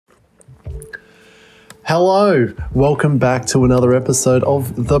Hello, welcome back to another episode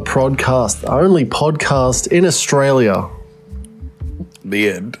of The Prodcast, the only podcast in Australia. The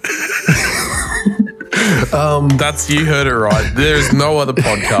end. You heard it right. There's no other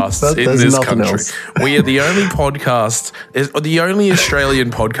podcasts in this country. Else. We are the only podcast, the only Australian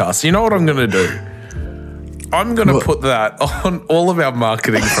podcast. You know what I'm going to do? I'm going to put that on all of our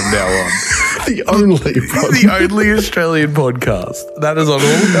marketing from now on. The only Australian podcast. That is on all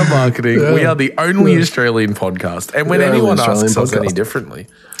of our marketing. Yeah. We are the only Australian podcast. And when anyone asks us any differently,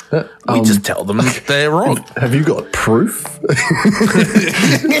 we just tell them they're wrong. Have you got proof?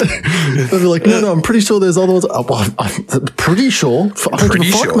 They'll be like, no, I'm pretty sure there's other ones. I'm pretty sure. I don't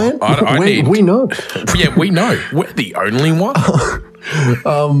give a fuck, man. We know. Yeah, we know. We're the only one.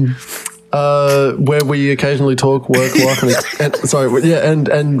 Where we occasionally talk work, life,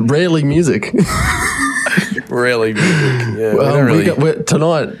 and rarely music. Rarely music. Yeah.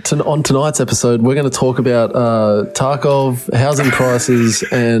 On tonight's episode, we're going to talk about Tarkov, housing prices,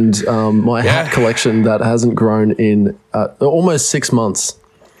 and my hat collection that hasn't grown in almost 6 months.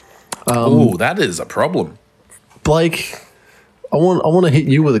 That is a problem, Blake. I want to hit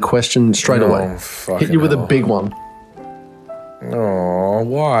you with a question straight away. Hit you with a big one. Oh,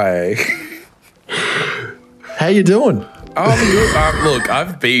 why? How you doing? Look,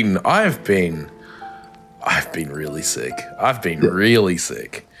 I've been really sick. I've been really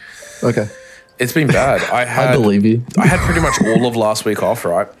sick. Okay. It's been bad. I believe you. I had pretty much all of last week off,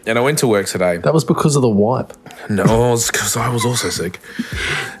 right? And I went to work today. That was because of the wipe. No, it was because I was also sick.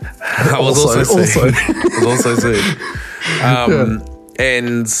 I was also sick.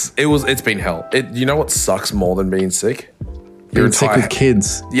 And it's been hell. You know what sucks more than being sick? Being sick with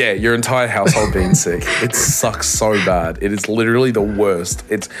kids. Yeah, your entire household being sick. It sucks so bad. It is literally the worst.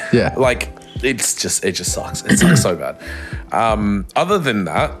 It just sucks. It sucks so bad. Other than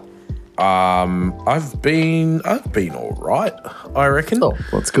that, I've been all right, I reckon. Oh,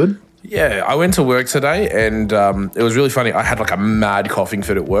 that's good. Yeah, I went to work today and it was really funny. I had like a mad coughing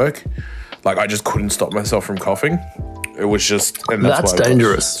fit at work. Like I just couldn't stop myself from coughing. It was just that's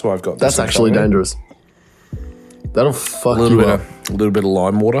dangerous. That's why I've got. That's actually dangerous. That'll fuck you up. A little bit of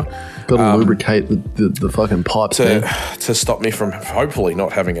lime water. Got to lubricate the fucking pipes to stop me from hopefully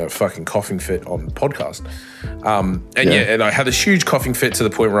not having a fucking coughing fit on podcast. And I had this huge coughing fit to the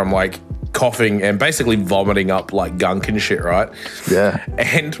point where I'm like coughing and basically vomiting up like gunk and shit, right? Yeah.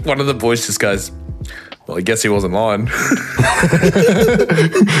 And one of the boys just goes, well, I guess he wasn't lying. Wait,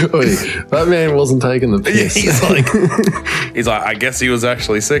 that man wasn't taking the piss. He's like, I guess he was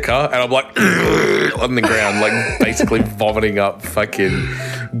actually sick, huh? And I'm like, on the ground, like basically vomiting up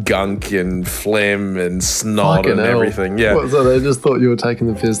fucking gunk and phlegm and snot fucking and everything. Yeah. What, so they just thought you were taking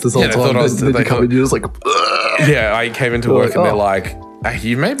the piss this whole time? You just like, yeah, I came into work and they're like,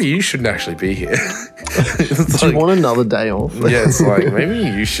 hey, maybe you shouldn't actually be here. Do you want another day off? Yeah, it's like, maybe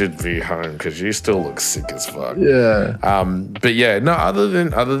you should be home because you still look sick as fuck. Yeah. But yeah, no, other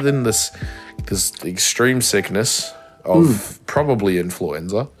than this extreme sickness of probably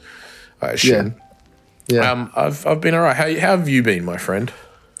influenza, I assume. Yeah. I've been all right. How have you been, my friend?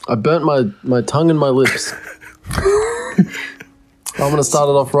 I burnt my tongue and my lips. I'm gonna start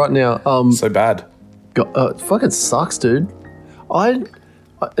it off right now. So bad. Fucking sucks, dude. I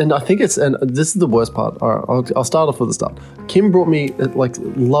think this is the worst part. All right, I'll start off with the start. Kim brought me, like,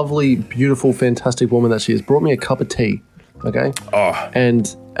 lovely, beautiful, fantastic woman that she is, brought me a cup of tea. Okay. Oh.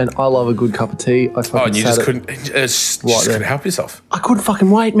 And I love a good cup of tea. And you just couldn't help yourself. I couldn't fucking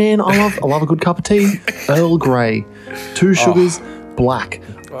wait, man. I love a good cup of tea. Earl Grey, 2 sugars, black.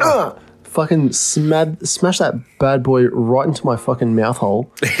 Fucking smash that bad boy right into my fucking mouth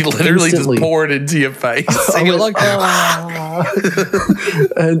hole. He literally instantly. Just pour it into your face. And you're like, and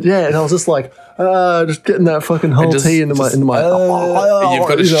I was just like, just getting that fucking whole tea into my. You've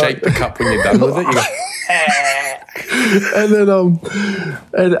got to shake the cup when you're done with it. You go, and then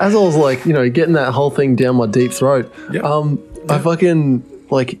and as I was like, getting that whole thing down my deep throat, I fucking.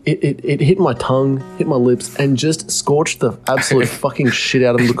 Like, it hit my tongue, hit my lips, and just scorched the absolute fucking shit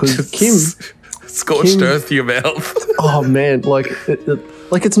out of them because Kim... Scorched earth to your mouth. Oh, man. Like,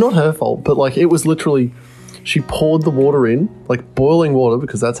 it's not her fault, but, like, it was literally... She poured the water in, like, boiling water,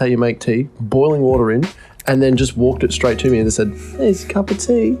 because that's how you make tea, boiling water in, and then just walked it straight to me and just said, here's a cup of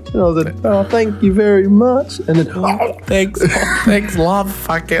tea. And I was like, oh, thank you very much. And then, thanks, love,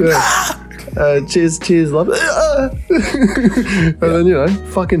 fucking... Cheers, love. And then,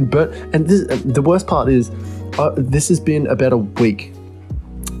 fucking burnt. And the worst part is, this has been about a week.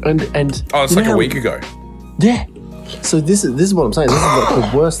 And it's like a week ago. Yeah. So this is what I'm saying. This is like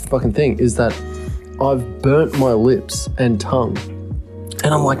the worst fucking thing is that I've burnt my lips and tongue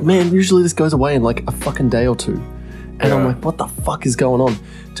And I'm like, man, usually this goes away in like a fucking day or two. And I'm like, what the fuck is going on?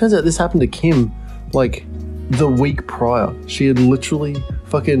 Turns out this happened to Kim like the week prior. She had literally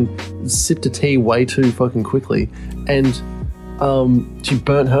fucking sipped a tea way too fucking quickly, and she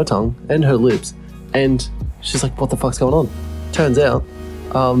burnt her tongue and her lips, and she's like, what the fuck's going on? Turns out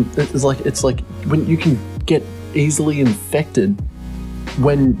it's like when you can get easily infected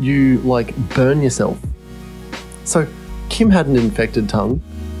when you like burn yourself. So Kim had an infected tongue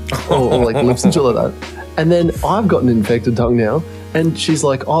or like lips and shit like that, and then I've got an infected tongue now, and she's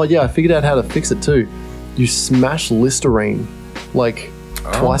like, oh yeah, I figured out how to fix it too. You smash Listerine like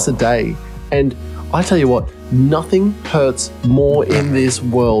twice a day, and I tell you what, nothing hurts more in this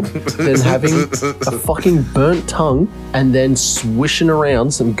world than having a fucking burnt tongue and then swishing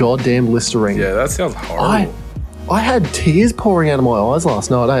around some goddamn Listerine. Yeah, that sounds horrible. I had tears pouring out of my eyes last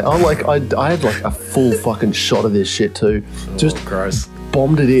night. I had like a full fucking shot of this shit too. Just gross.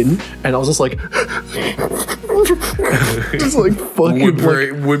 Bombed it in, and I was just like, just like fucking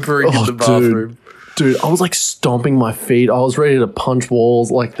whimpering in the bathroom. Dude, I was like stomping my feet. I was ready to punch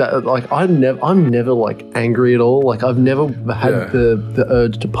walls like that. Like I'm never like angry at all. Like I've never had the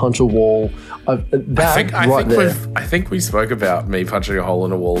urge to punch a wall. I think we spoke about me punching a hole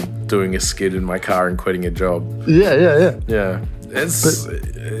in a wall, doing a skid in my car, and quitting a job. Yeah.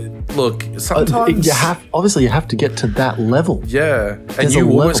 Look, sometimes you have to get to that level. Yeah, and you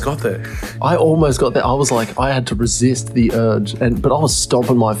almost got there. I almost got there. I was like, I had to resist the urge, but I was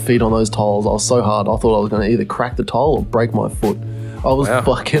stomping my feet on those tiles. I was so hard. I thought I was going to either crack the tile or break my foot. I was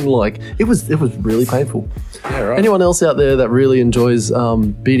fucking like, it was really painful. Yeah, right. Anyone else out there that really enjoys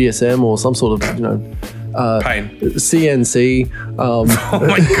BDSM or some sort of, pain, CNC, oh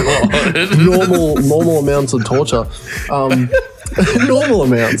my god, normal amounts of torture, normal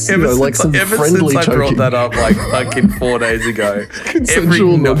amounts, like some friendly since I choking. brought that up like fucking 4 days ago.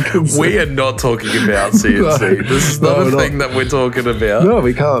 We are not talking about CNC. This is not a thing that we're talking about. No,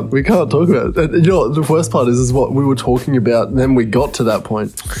 we can't talk about it. And, the worst part is what we were talking about, and then we got to that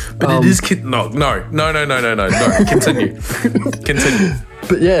point. But it is no. Continue.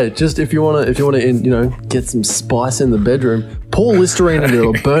 But yeah, just if you want to, get some spice in the bedroom, pour Listerine into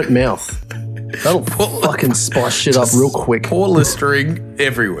a burnt mouth. That'll fucking spice shit up real quick. Pour Listerine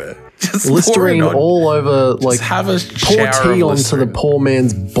everywhere. Just Listerine all over, like, just have a pour tea onto the poor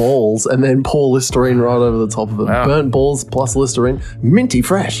man's balls and then pour Listerine right over the top of it. Wow. Burnt balls plus Listerine, minty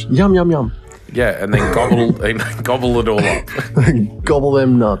fresh. Yum, yum, yum. Yeah, and then gobble it all up. Gobble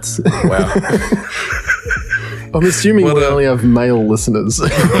them nuts. Wow. I'm assuming we only have male listeners.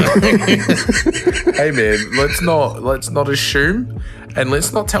 Hey man, let's not assume, and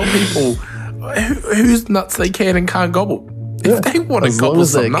let's not tell people whose nuts they can and can't gobble. If they want to gobble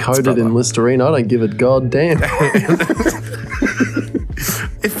some nuts, as long as they're coated in Listerine, I don't give a goddamn.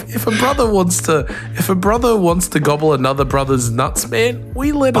 If a brother wants to gobble another brother's nuts, man,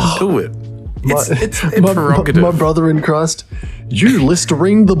 we let him do it. It's prerogative. My brother in Christ, you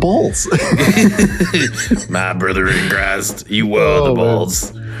Listerine the balls. My brother in Christ, you were the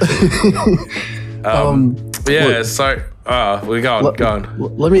balls. We're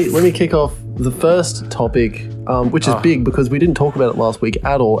going. Let me kick off the first topic, which is big because we didn't talk about it last week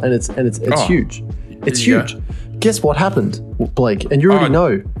at all, and it's huge. It's huge. Guess what happened, Blake? And you already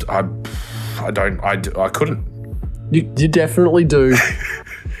know. I couldn't. You definitely do.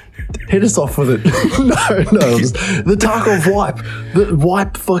 Hit us off with it. No. The Tarkov wipe. The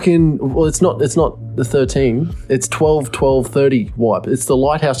wipe fucking... Well, it's not the 13. It's 12-12-30 wipe. It's the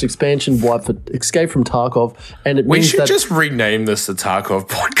Lighthouse expansion wipe for Escape from Tarkov. And it means we should just rename this the Tarkov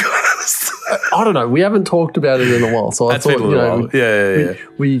podcast. I don't know. We haven't talked about it in a while. So I thought,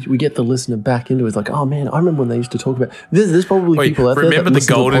 we get the listener back into it. It's like, oh man, I remember when they used to talk about... There's probably people out there that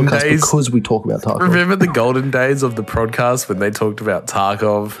listen to the podcast because we talk about Tarkov. Remember the golden days of the podcast when they talked about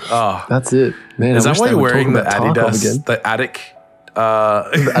Tarkov? Oh, that's it. Man, is that why you're wearing the Adidas, the Attic?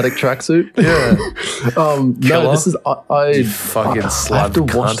 The Attic tracksuit? Yeah. No, this is... I have to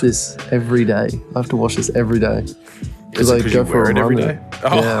wash this every day. Because I go for a run every day.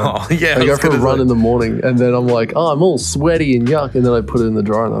 I go for a run in the morning, and then I'm like, I'm all sweaty and yuck, and then I put it in the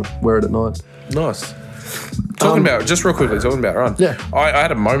dryer and I wear it at night. Nice. Talking about run. Yeah. I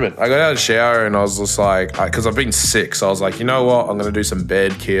had a moment. I got out of the shower and I was just like, because I've been sick, so I was like, you know what? I'm going to do some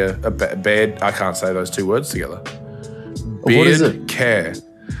bed care. Bed. I can't say those two words together. What is it? Care.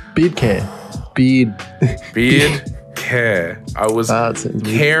 Beard care. Beard care. care. I was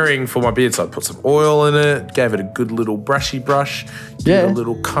caring for my beard. So I put some oil in it, gave it a good little brushy brush, a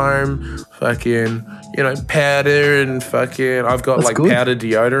little comb, fucking, powder and fucking. I've got powder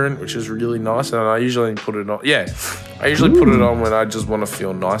deodorant, which is really nice, and I usually put it on. Yeah, I usually put it on when I just want to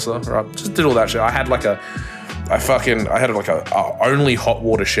feel nicer. Right, just did all that shit. I had like a only hot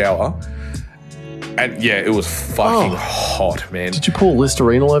water shower. And yeah, it was fucking hot, man. Did you pour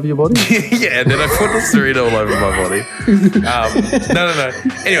Listerine all over your body? Yeah, and then I put Listerine all over my body. No.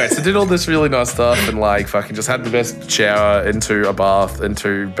 Anyway, so did all this really nice stuff and like fucking just had the best shower, into a bath,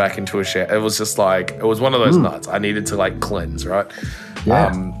 back into a shower. It was just like, it was one of those nights. I needed to like cleanse, right?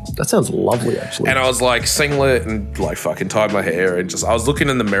 Yeah, that sounds lovely actually. And I was like singlet and like fucking tied my hair and I was looking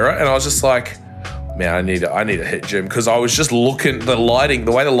in the mirror and I was just like, man, I need to hit gym because I was just looking the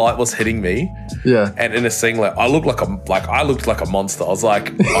way the light was hitting me. Yeah. And in a singlet, I looked like a monster. I was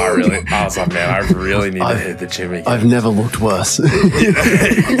like, man, I really need to hit the gym again. I've never looked worse.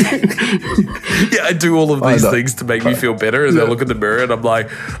 Yeah, I do all of these things to make me feel better, and then I look in the mirror and I'm like,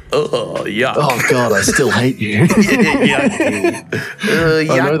 oh, yuck. Oh God, I still hate you. I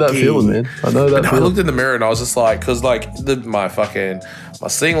know that feeling, man. I looked in the mirror and I was just like, because like my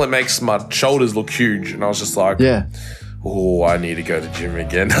singlet makes my shoulders look huge, and I was just like, oh, I need to go to gym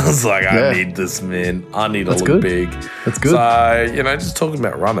again. I was like, I need this, man. I need to look big. That's good. So, just talking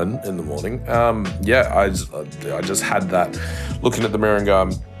about running in the morning. I just had that looking at the mirror and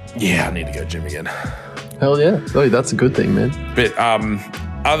going, yeah, I need to go to gym again. Hell yeah. Oh, that's a good thing, man. But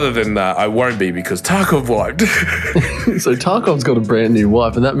other than that, I won't be because Tarkov wiped. So Tarkov's got a brand new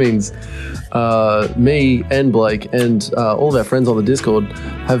wife, and that means me and Blake and all of our friends on the Discord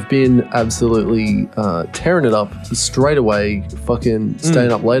have been absolutely tearing it up straight away, fucking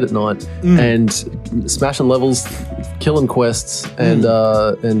staying up late at night and smashing levels, killing quests, and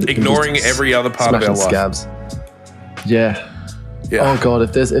ignoring every other part of our life. Scabs. Yeah. Oh God!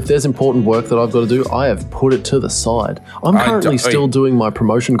 If there's important work that I've got to do, I have put it to the side. I'm currently still doing my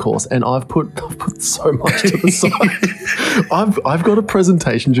promotion course, and I've put so much to the side. I've got a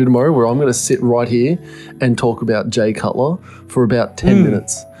presentation due tomorrow where I'm going to sit right here and talk about Jay Cutler for about 10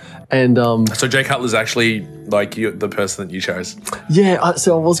 minutes. And so Jay Cutler's actually like the person that you chose. Yeah,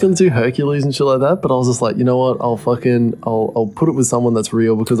 so I was going to do Hercules and shit like that, but I was just like, you know what? I'll put it with someone that's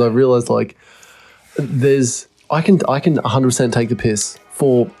real because I realized like I can 100% take the piss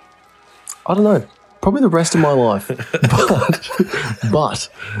for, I don't know, probably the rest of my life. but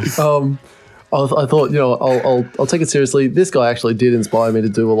I thought, I'll take it seriously. This guy actually did inspire me to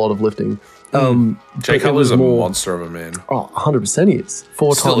do a lot of lifting. Jay Cutler's a monster of a man. Oh, 100% he is.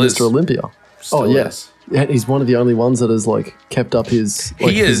 4-time Mr. Olympia. Yes. Yeah, he's one of the only ones that has like kept up his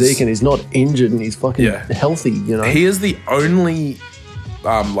physique, and he's not injured, and he's fucking healthy. He is the only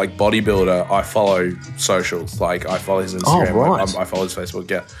bodybuilder I follow socials. Like I follow his Instagram. Oh, right. I follow his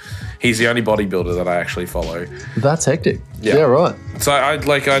Facebook. Yeah, he's the only bodybuilder that I actually follow. That's hectic. Yeah, right. So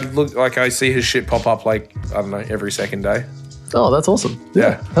I see his shit pop up like, I don't know, every second day. Oh, that's awesome.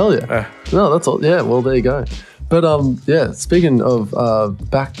 Yeah. Hell yeah. No, that's all. Yeah. Well, there you go. But speaking of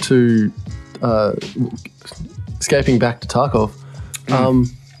escaping back to Tarkov,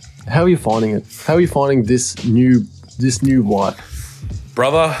 how are you finding it? How are you finding this new wipe?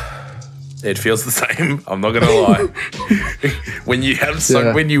 Brother, it feels the same. I'm not gonna lie. When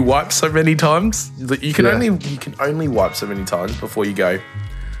you wipe so many times, you can only wipe so many times before you go,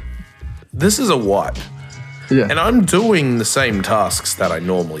 this is a wipe. Yeah. And I'm doing the same tasks that I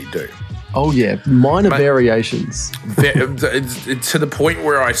normally do. Oh yeah, minor variations. To the point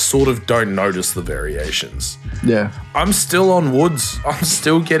where I sort of don't notice the variations. Yeah. I'm still on Woods. I'm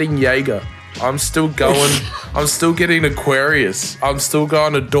still getting Jaeger. I'm still going. I'm still getting Aquarius. I'm still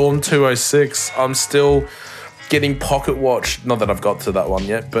going to Dawn 206. I'm still getting Pocket Watch. Not that I've got to that one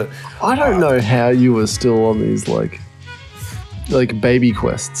yet, but I don't know how you were still on these like baby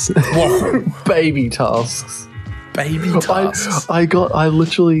quests, baby tasks. Baby tasks. I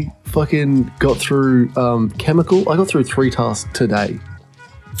literally fucking got through chemical. I got through 3 tasks today.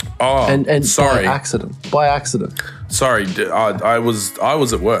 Oh, and sorry. By accident. Sorry, I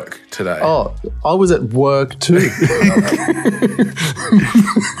was at work today. Oh, I was at work too.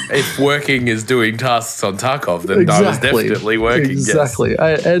 If working is doing tasks on Tarkov, then I was definitely working. Exactly.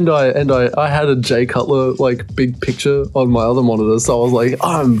 Yes. I had a Jay Cutler like big picture on my other monitor, so I was like,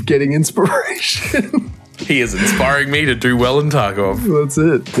 I'm getting inspiration. He is inspiring me to do well in Tarkov. That's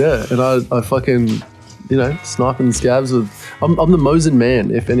it. Yeah, and I fucking sniping scabs with. I'm the Mosin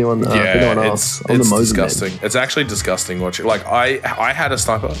man. If anyone asks, I'm the Mosin disgusting. Man. It's actually disgusting watching. Like I had a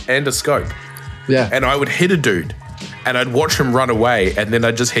sniper and a scope. Yeah. And I would hit a dude, and I'd watch him run away, and then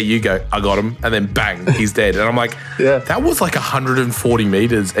I'd just hear you go, I got him, and then bang, he's dead. And I'm like, that was like 140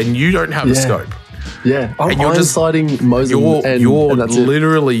 meters, and you don't have a scope. Yeah, I'm just sighting Mosin. You're and that's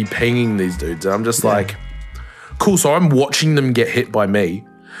literally pinging these dudes, and I'm just like, cool. So I'm watching them get hit by me.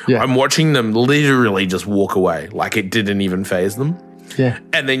 Yeah. I'm watching them literally just walk away, like it didn't even faze them. Yeah,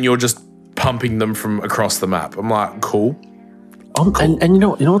 and then you're just pumping them from across the map. I'm like, cool. Cool. And you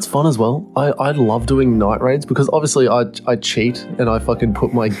know what's fun as well? I love doing night raids because obviously I cheat and I fucking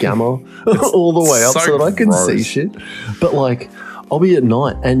put my gamma all the way up so that I can see shit. But like, I'll be at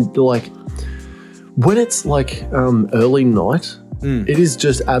night and like when it's like early night, it is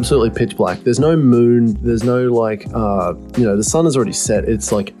just absolutely pitch black. There's no moon. There's no like the sun has already set.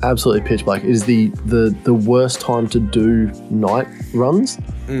 It's like absolutely pitch black. It is the worst time to do night runs,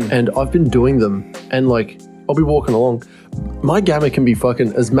 and I've been doing them and like I'll be walking along. My gamma can be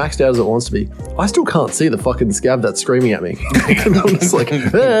fucking as maxed out as it wants to be. I still can't see the fucking scab that's screaming at me. And I'm just like,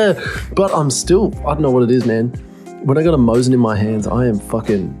 but I'm still, I don't know what it is, man. When I got a Mosin in my hands, I am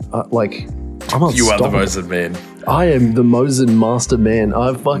fucking, like, I'm unstoppable. You are the Mosin man. I am the Mosin master man.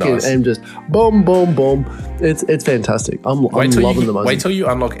 I fucking am just boom, boom, boom. It's fantastic. I'm loving the Mosin. Wait till you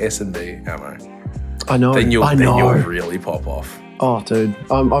unlock S&D ammo. I know. Then you'll really pop off. Oh, dude,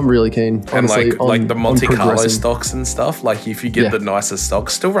 I'm really keen. Honestly, and like the Monte Carlo stocks and stuff. Like if you get the nicest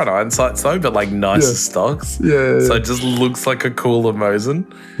stocks, still run iron sights though, but like nicer stocks. Yeah. So it just looks like a cooler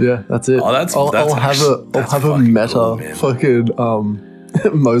Mosin. Yeah, that's it. Oh, I'll have a meta cool, fucking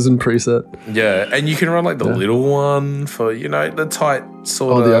Mosin preset. Yeah, and you can run like the little one for the tight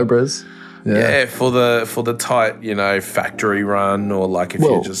sort of. Oh, the Obres. Yeah, for the tight factory run or like if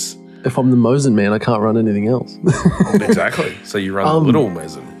you just. If I'm the Mosin man, I can't run anything else. Exactly. So you run the little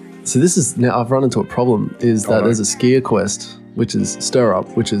Mosin. So this is now I've run into a problem is that there's a skier quest, which is stir up,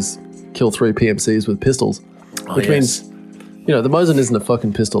 which is kill 3 PMCs with pistols, which means the Mosin isn't a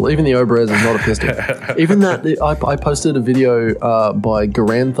fucking pistol. Even the Obres is not a pistol. Even that I posted a video by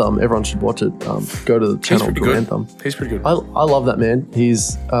Garanthum. Everyone should watch it. Go to the channel Garanthum. He's pretty good. I love that man.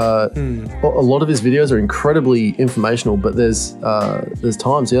 He's a lot of his videos are incredibly informational, but there's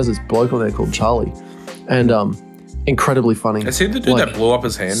times he has this bloke on there called Charlie, and incredibly funny. Is he the dude that blew up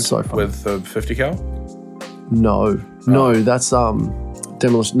his hand with the 50 cal? No, that's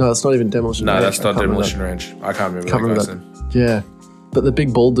Demolition. No, that's not even Demolition Ranch. No, that's not Demolition Ranch. I can't remember that guy's name. Yeah, but the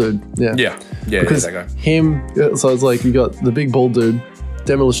big bald dude. Yeah, because that guy. Him. So it's like you got the big bald dude,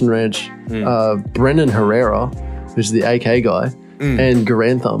 Demolition Ranch, Brennan Herrera, which is the AK guy, and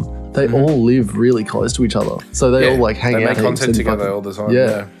Garanthum. They all live really close to each other, so they all like hang out. They make content together all the time.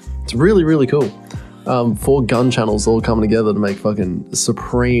 Yeah, it's really really cool. 4 gun channels all coming together to make fucking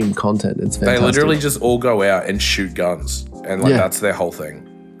supreme content. It's fantastic. They literally just all go out and shoot guns, and like that's their whole thing.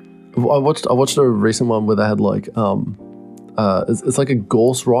 I watched a recent one where they had like it's like a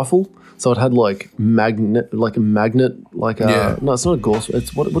Gauss rifle, so it had like a magnet, no, it's not a Gauss.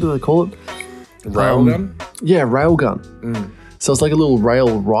 It's what do they call it? Railgun. Yeah, railgun. So it's like a little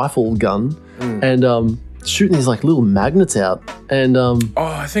rail rifle gun, and shooting these like little magnets out, and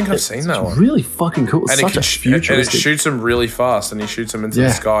I think I've seen that one. Really fucking cool. It's such a futuristic. And it shoots them really fast, and he shoots them into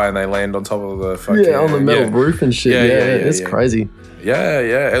the sky, and they land on top of the fucking on the metal roof and shit. It's crazy. Yeah,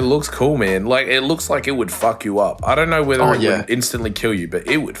 it looks cool, man. Like it looks like it would fuck you up. I don't know whether it would instantly kill you, but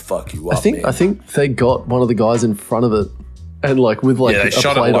it would fuck you up. I think they got one of the guys in front of it, and like with like they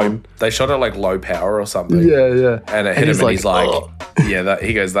shot it low. They shot it like low power or something. Yeah. And it hit him, and he's like,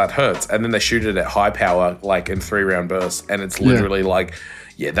 he goes, that hurts. And then they shoot it at high power, like in 3-round bursts, and it's literally like,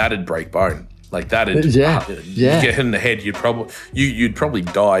 that'd break bone. Like that'd you get hit in the head, you'd probably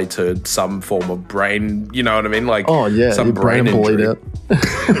die to some form of brain. You know what I mean? Like some brain injury. Out.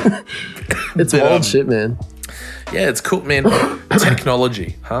 It's wild shit, man. Yeah, it's cool, man.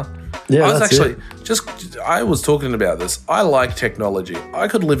 Technology, huh? Yeah, I was talking about this. I like technology. I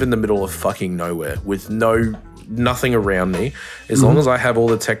could live in the middle of fucking nowhere with nothing around me. As long as I have all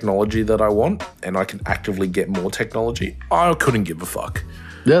the technology that I want and I can actively get more technology, I couldn't give a fuck.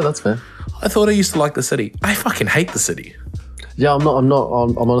 Yeah, that's fair. I thought I used to like the city. I fucking hate the city. Yeah, I'm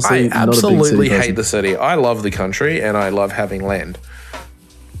honestly I absolutely not a big city hate the city. I love the country and I love having land.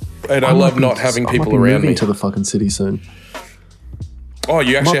 And I love not having people around me. I'm moving to the fucking city soon. Oh,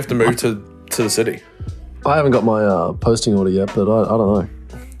 you actually have to move to the city? I haven't got my posting order yet, but I don't know.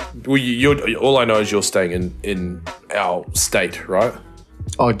 Well, all I know is you're staying in our state, right?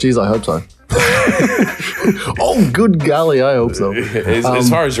 Oh, geez, I hope so. Oh, good golly, I hope so. As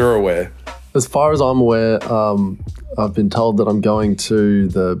far as you're aware. As far as I'm aware, I've been told that I'm going to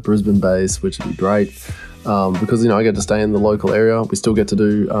the Brisbane base, which would be great. because I get to stay in the local area. We still get to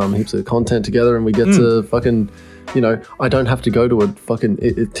do heaps of content together, and we get to fucking. I don't have to go to a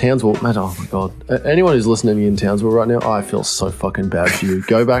fucking Townsville. Man, oh my god! Anyone who's listening in Townsville right now, I feel so fucking bad for you.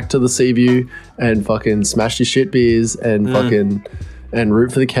 Go back to the Seaview and fucking smash your shit beers and fucking and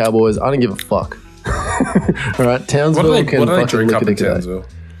root for the Cowboys. I don't give a fuck. All right, Townsville can fucking lick it today.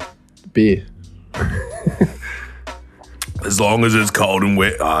 Beer. As long as it's cold and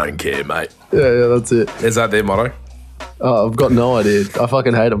wet, I don't care, mate. Yeah, that's it. Is that their motto? Oh, I've got no idea. I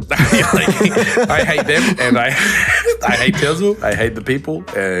fucking hate them. I hate them, and I hate Townsville. I hate the people,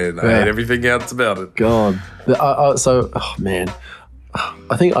 and I hate everything else about it. God. Man.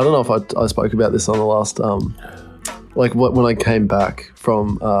 I don't know if I spoke about this on the last, when I came back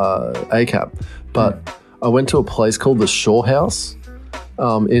from ACAP, but I went to a place called the Shore House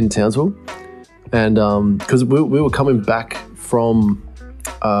in Townsville, and because we were coming back from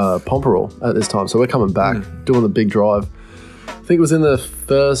Pomperol at this time, so we're coming back doing the big drive. I think it was in the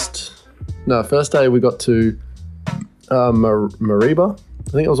first day we got to Mariba,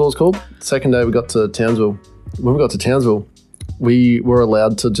 I think that was what it was called. Second day we got to Townsville. When we got to Townsville, we were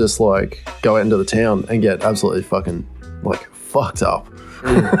allowed to just go out into the town and get absolutely fucking fucked up.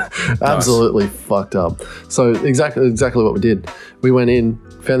 Absolutely fucked up. So exactly what we did. We went in,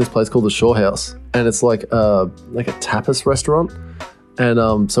 found this place called the Shore House, and it's like a tapas restaurant.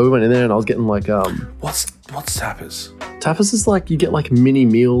 And so we went in there, and I was getting what's tapas? Tapas is you get mini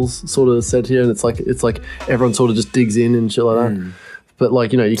meals sort of set here, and it's like everyone sort of just digs in and shit like that. But you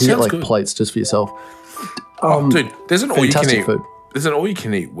can Sounds get good. plates just for yourself. Dude, there's an all you can eat food. There's an all you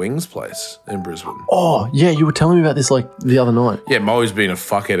can eat wings place in Brisbane. Oh yeah, you were telling me about this the other night. Yeah, Mo's been a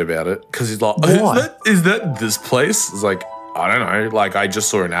fuckhead about it because he's like, Why? is that this place? It's like, I don't know. I just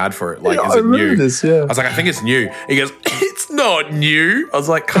saw an ad for it. Is I it new? this, yeah. I was like, I think it's new. He goes, it's not new. I was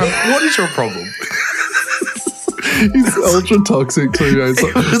like, what is your problem? He's ultra toxic too, man.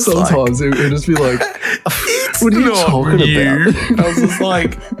 Sometimes he'll just be like, what are you talking about? I was just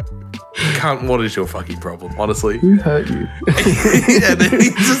like, cunt, what is your fucking problem, honestly? Who hurt you? And then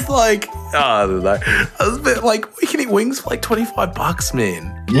he's just like, I don't know. I was a bit we can eat wings for $25,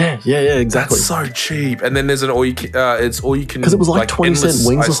 man. Yeah, exactly. That's so cheap. And then there's an all you can, it's all you can. Because it was 20-cent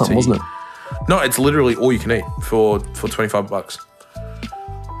wings or something, wasn't it? No, it's literally all you can eat for $25.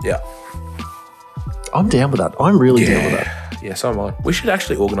 Yeah. I'm down with that. I'm really down with that. Yeah, so am I. We should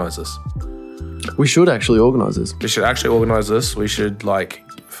actually organise this. We should actually organise this. We should actually organise this. We should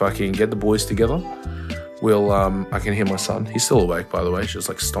fucking get the boys together. We'll I can hear my son. He's still awake, by the way. He's just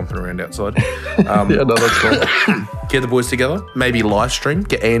stomping around outside. Yeah, no, that's fine. Get the boys together. Maybe live stream.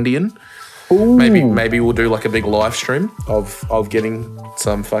 Get Andy in. Ooh. Maybe we'll do a big live stream of getting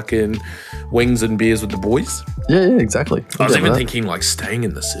some fucking wings and beers with the boys. Yeah, exactly. I was even thinking staying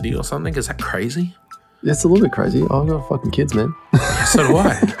in the city or something. Is that crazy? Yeah, it's a little bit crazy. I've got fucking kids, man. Yeah, so do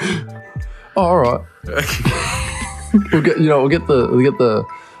I. Oh, all right. we'll get the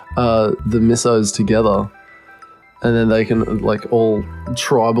missos together, and then they can all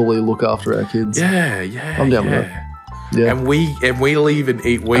tribally look after our kids. Yeah. I'm down with that. Yeah, and we leave and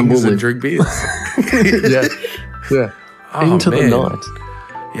eat wings and drink beers. yeah. Oh, into man. the night.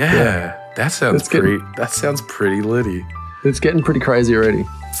 Yeah, that sounds pretty litty. It's getting pretty crazy already.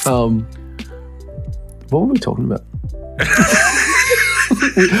 What were we talking about?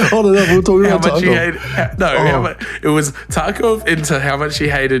 Oh no, we were talking about Tarkov. It was Tarkov into how much he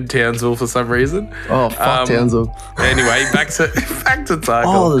hated Townsville for some reason. Oh, fuck Townsville. Anyway, back to Tarkov.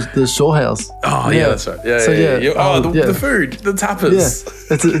 Oh, the Shore House. Oh yeah, that's right. The food, the tapas.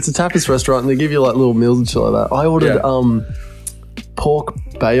 Yeah, it's a tapas restaurant, and they give you little meals and shit like that. I ordered pork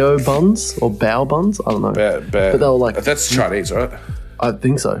bao buns or bao buns. I don't know, but they were that's Chinese, right? I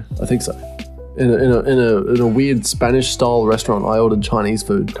think so. In a weird Spanish style restaurant, I ordered Chinese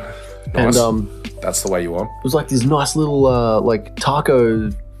food, nice. And that's the way you want. It was these nice little taco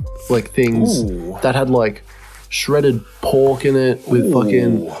things that had shredded pork in it with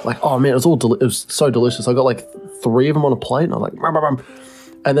fucking oh man, it was so delicious. I got 3 of them on a plate, and I was like,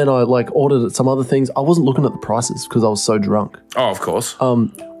 and then I ordered some other things. I wasn't looking at the prices because I was so drunk. Oh, of course.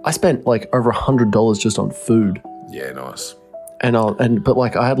 I spent over $100 just on food. Yeah, nice. But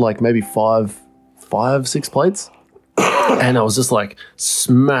I had maybe 6 plates, and I was just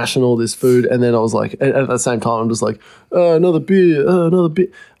smashing all this food, and then I was at the same time I'm just another beer.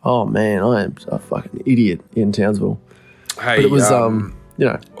 Oh man, I am a fucking idiot in Townsville. Hey, but it was all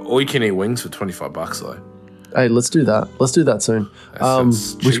you can eat wings for $25 though. Hey, let's do that. Let's do that soon.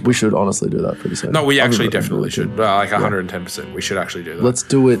 We should honestly do that pretty soon. No, we actually definitely should. 110%. We should actually do that. Let's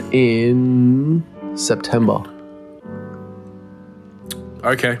do it in September.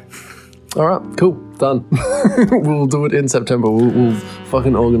 Okay. All right, cool, done. We'll do it in September. We'll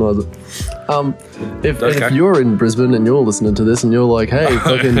fucking organise it. If you're in Brisbane and you're listening to this and you're like, hey,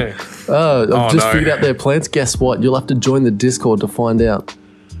 fucking, I've just figured out their plans. Guess what? You'll have to join the Discord to find out.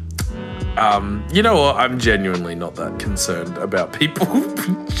 You know what? I'm genuinely not that concerned about people.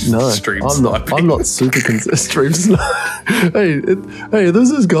 Stream sniping. I'm not super concerned. Stream sniping. Hey,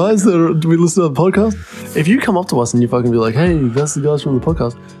 those are guys that we listen to the podcast. If you come up to us and you fucking be like, hey, that's the guys from the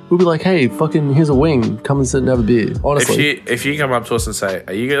podcast, we'll be like, hey, fucking, here's a wing. Come and sit and have a beer. Honestly, if you come up to us and say,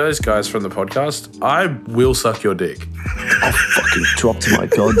 are you those guys from the podcast? I will suck your dick. I'll fucking drop to my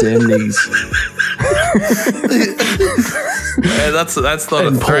goddamn knees. Yeah, that's not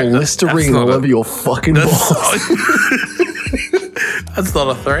and a threat. Paul Listerine all over your fucking balls. That's not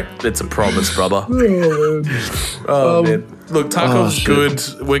a threat. It's a promise, brother. Oh, man. Look, Tarkov's good.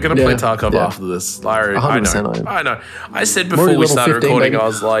 We're going to play Tarkov after this. I know. I said before we started recording, baby. I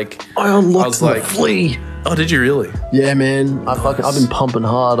was like... I unlocked the flea. Oh, did you really? Yeah, man. I've been pumping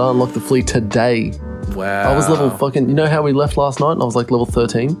hard. I unlocked the flea today. Wow. I was level fucking... You know how we left last night and I was like level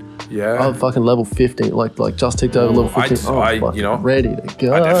 13? Yeah. I was fucking level 15. Like just ticked over level 15. You know, ready to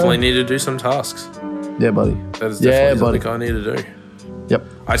go. I definitely need to do some tasks. Yeah, buddy. That is definitely something I need to do. Yep.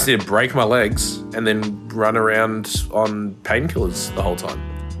 I just need to break my legs and then run around on painkillers the whole time.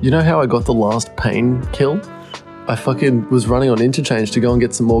 You know how I got the last pain kill? I fucking was running on interchange to go and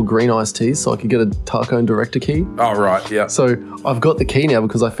get some more green iced tea so I could get a Tarkone director key. Oh, right, yeah. So I've got the key now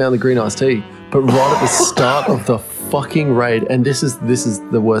because I found the green iced tea. But right at the start of the fucking raid, and this is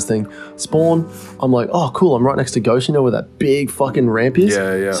the worst thing. Spawn, I'm like, oh, cool, I'm right next to Ghost, you know where that big fucking ramp is?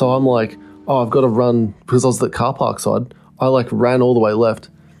 Yeah, yeah. So I'm like, oh, I've got to run, because I was at the car park side. I like ran all the way left.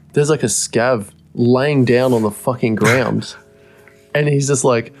 There's like a scav laying down on the fucking ground. And he's just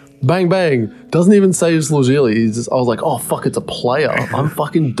like, bang, bang. Doesn't even say it's legally. I was like, oh, fuck, it's a player. I'm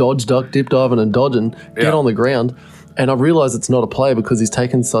fucking dodge, duck, dip, diving and dodging. Get on the ground. And I realize it's not a player because he's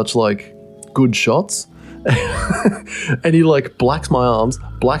taken such like good shots. And he like blacks my arms,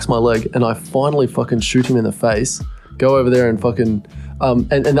 blacks my leg. And I finally fucking shoot him in the face. Go over there and fucking...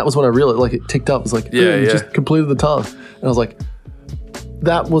 and that was when I realized, like, it ticked up. It was like, you just completed the task. And I was like,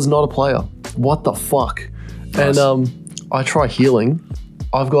 that was not a player. What the fuck? Nice. And I try healing.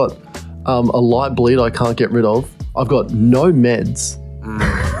 I've got a light bleed I can't get rid of. I've got no meds.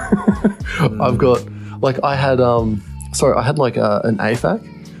 I've got, like, I had like an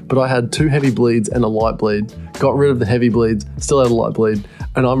AFAC, but I had 2 heavy bleeds and a light bleed. Got rid of the heavy bleeds, still had a light bleed,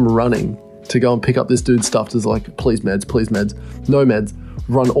 and I'm running to go and pick up this dude's stuff. Just like, please meds, no meds.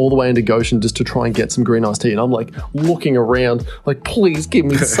 Run all the way into Goshen just to try and get some green iced tea. And I'm like looking around, like, please give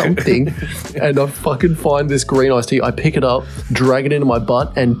me something. And I fucking find this green iced tea. I pick it up, drag it into my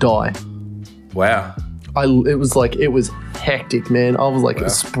butt, and die. Wow. It was hectic, man. I was like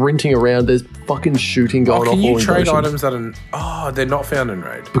sprinting around. There's fucking shooting going off. Can you trade items that they're not found in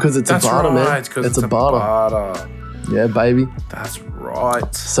raid? Because it's a barter, man. It's a barter. Yeah, baby. That's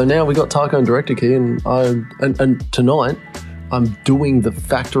right. So now we got Tarkone Director Key, and tonight I'm doing the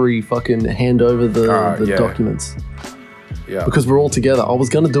factory fucking hand over the documents. Yeah. Because we're all together. I was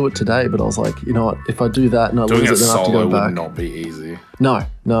going to do it today, but I was like, you know what? If I do that and I lose it, then I have to go back. Would not be easy. No.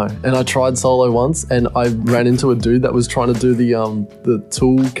 And I tried solo once, and I ran into a dude that was trying to do the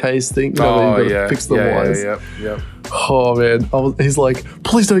tool case thing. You know, where you got to fix the wires. Yeah. Oh man, he's like,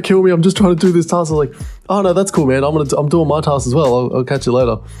 please don't kill me. I'm just trying to do this task. I was like, oh no, that's cool, man. I'm doing my task as well. I'll catch you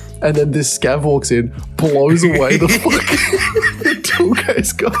later. And then this scav walks in, blows away the fucking tool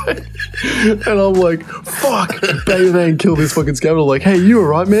case guy, and I'm like, fuck, bang, kill this fucking scav. And I'm like, hey, you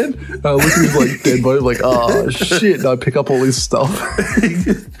alright, man? And I look at his like dead body, like, oh shit. And I pick up all his stuff,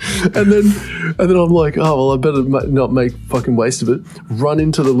 and then I'm like, oh well, I better not make fucking waste of it. Run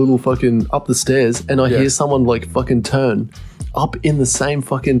into the little fucking up the stairs, and I hear someone like fucking turn up in the same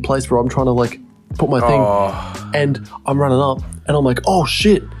fucking place where I'm trying to like put my thing, and I'm running up, and I'm like, oh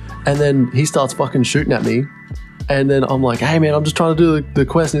shit. And then he starts fucking shooting at me. And then I'm like, hey man, I'm just trying to do the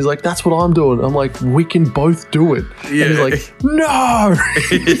quest. And he's like, that's what I'm doing. I'm like, we can both do it. Yeah. And he's like, no.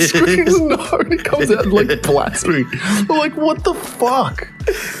 He screams no. And he comes out and like blats me. I'm like, what the fuck?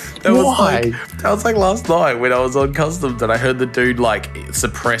 Why? That was like last night when I was on customs and I heard the dude like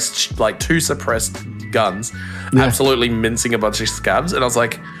suppressed, like 2 suppressed guns, absolutely mincing a bunch of scabs. And I was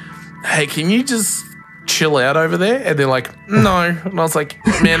like, hey, can you just chill out over there? And they're like, no. And I was like,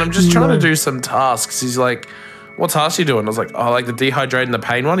 man, I'm just trying to do some tasks. He's like, what tasks are you doing? I was like, oh, like the dehydrate and the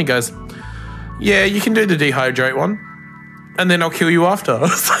pain one. He goes, yeah, you can do the dehydrate one, and then I'll kill you after. I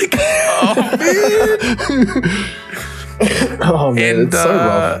was like, oh man. Oh man, it's so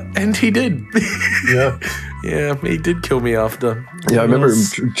rough. And he did. Yeah. Yeah, he did kill me after. Yeah, I remember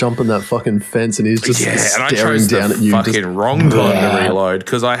him jumping that fucking fence and he's just staring down at you. Fucking wrong time to reload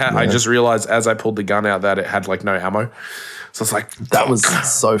because I just realized as I pulled the gun out that it had like no ammo. So it's like that was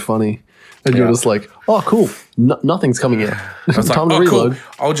so funny. And you're just like, oh, cool. Nothing's coming out. I was time to reload. Cool.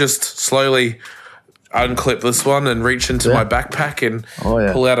 I'll just slowly unclip this one and reach into my backpack and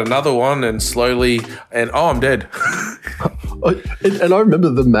pull out another one and slowly I'm dead. And I remember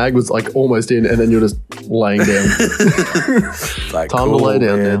the mag was like almost in and then you're just laying down. Like, time to lay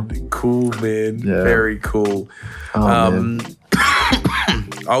down now. Cool, man. Yeah. Very cool. Man.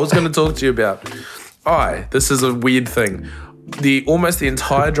 I was going to talk to you about, this is a weird thing. Almost the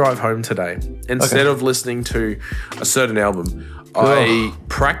entire drive home today, instead of listening to a certain album, I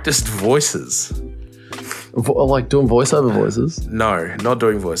practiced voices. Like doing voiceover voices? No, not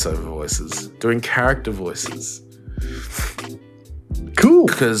doing voiceover voices. Doing character voices. Cool.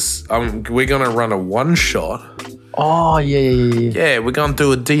 Because we're going to run a one-shot. Oh, yeah. Yeah, we're going to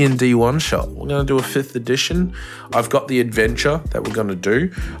do a D&D one-shot. We're going to do a 5th edition. I've got the adventure that we're going to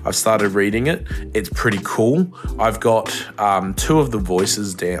do. I've started reading it. It's pretty cool. I've got 2 of the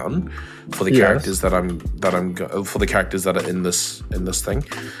voices down for the characters that for the characters that are in this thing.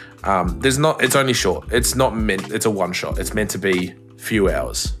 It's only short. It's a one-shot. It's meant to be few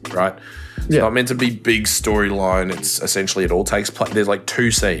hours, right? It's not meant to be big storyline. It's essentially it all takes place. There's like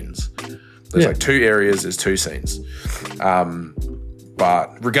 2 scenes. There's like 2 areas, there's 2 scenes.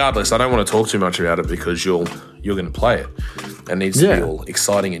 But regardless, I don't want to talk too much about it because you're going to play it. It needs to be all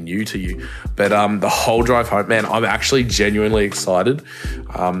exciting and new to you. But the whole drive home, man, I'm actually genuinely excited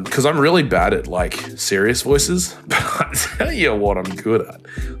because I'm really bad at like serious voices. But I tell you what I'm good at.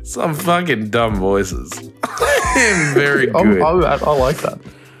 Some fucking dumb voices. I am very good. I like that.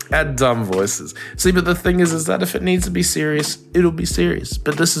 At dumb voices. See, but the thing is that if it needs to be serious, it'll be serious.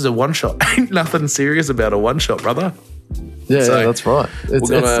 But this is a one-shot. Ain't nothing serious about a one-shot, brother. Yeah, that's right.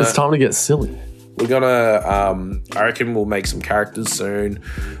 It's time to get silly. We're gonna, I reckon we'll make some characters soon.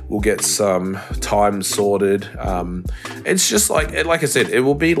 We'll get some time sorted. It's just like I said, it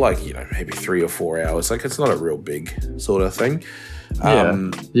will be like, maybe 3 or 4 hours. Like it's not a real big sort of thing.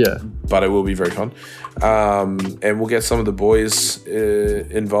 But it will be very fun. And we'll get some of the boys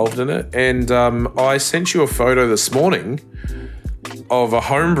involved in it. And I sent you a photo this morning of a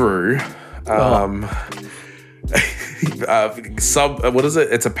homebrew. What is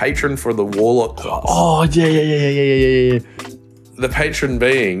it? It's a patron for the Warlock class. Oh, yeah. The patron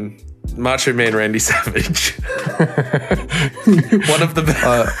being Macho Man Randy Savage. One of the...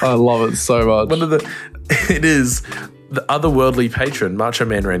 I love it so much. It is the otherworldly patron, Macho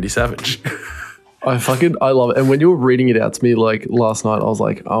Man Randy Savage. I love it. And when you were reading it out to me like last night, I was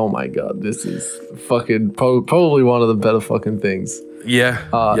like, oh my God, this is fucking probably one of the better fucking things.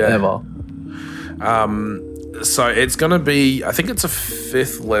 Ever. So it's going to be, I think it's a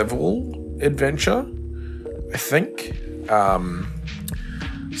 5th level adventure, I think. So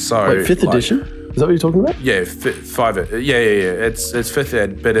wait, 5th edition? Is that what you're talking about? Yeah, 5. Yeah. It's 5th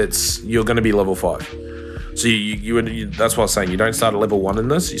ed, but you're going to be level 5. So you that's what I was saying. You don't start at level 1 in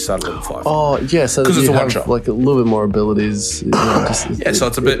this. You start at level 5. Oh yeah, so because it's a one-shot, like a little bit more abilities. So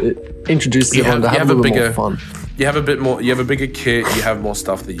it's a bit. It introduces everyone to have a little bit more fun. You have a bit more. You have a bigger kit. You have more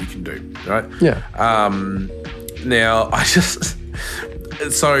stuff that you can do. Right. Yeah. Now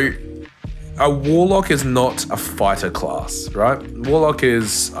so a warlock is not a fighter class, right? Warlock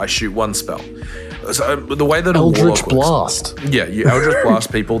is I shoot 1 spell. So the way that Eldritch Blast. Yeah, you Eldritch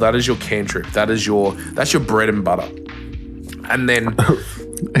Blast people. That is your cantrip. That's your bread and butter. And then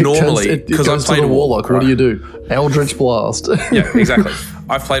normally, because I've played a warlock, right? What do you do? Eldritch Blast. Yeah, exactly.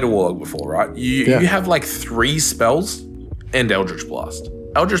 I've played a warlock before, right? You have like 3 spells and Eldritch Blast.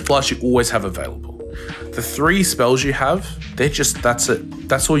 Eldritch Blast you always have available. The 3 spells you have, that's it.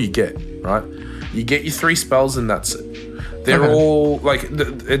 That's all you get, right? You get your 3 spells and that's it. They're all like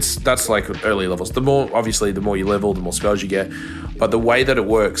that's like early levels. The more you level, the more spells you get. But the way that it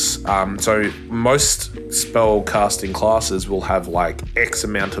works, so most spell casting classes will have like X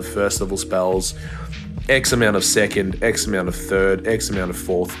amount of 1st level spells, X amount of 2nd, X amount of 3rd, X amount of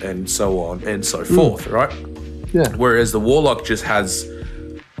 4th, and so on and so forth, right? Yeah. Whereas the warlock just has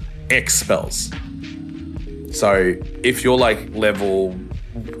X spells. So if you're like level,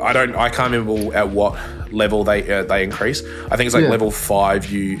 I can't remember at what level they increase. I think it's like level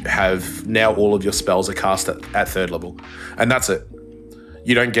 5. You have now all of your spells are cast at 3rd level, and that's it.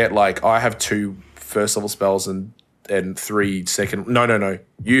 You don't get like I have 2 1st level spells and 3 second. No.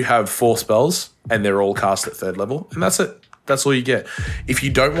 You have 4 spells and they're all cast at 3rd level, and that's it. That's all you get. If you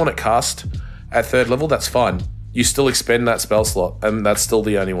don't want it cast at 3rd level, that's fine. you still expend that spell slot, and that's still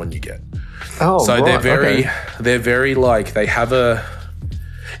the only one you get. Oh, so right, they're very like, they have a.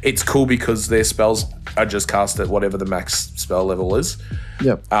 It's cool because their spells are just cast at whatever the max spell level is.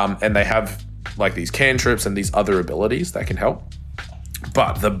 Yep. And they have like these cantrips and these other abilities that can help.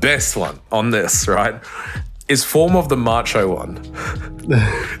 But the best one on this, right, is Form of the Macho one.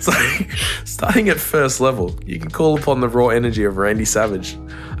 So, starting at first level, you can call upon the raw energy of Randy Savage.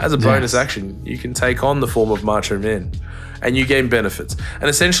 As a bonus action, you can take on the form of Macho Man, and you gain benefits. And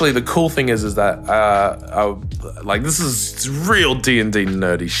essentially, the cool thing is that, like, this is real D&D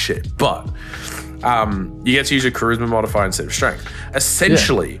nerdy shit, but you get to use your charisma modifier instead of strength.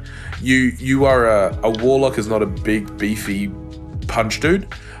 Essentially, you are a warlock is not a big, beefy punch dude,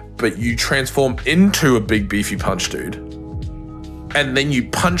 but you transform into a big, beefy punch dude, and then you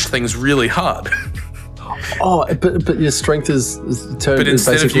punch things really hard. Oh, but your strength is turned. But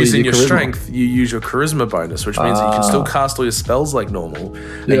instead of using your charisma. strength, you use your charisma bonus, which means that you can still cast all your spells like normal,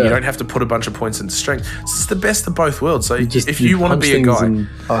 and you don't have to put a bunch of points into strength. So it's the best of both worlds. So if you want to be a guy,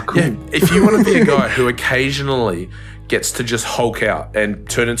 if you want to be a guy who occasionally gets to just hulk out and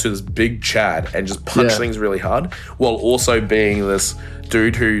turn into this big Chad and just punch things really hard, while also being this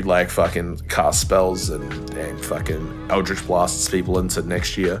dude who like fucking casts spells and fucking Eldritch blasts people into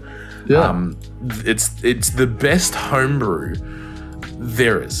next year. Yeah. It's the best homebrew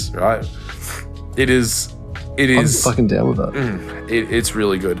there is, right? It is. I'm fucking down with that. It's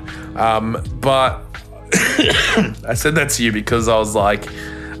really good. But I said that to you because I was like,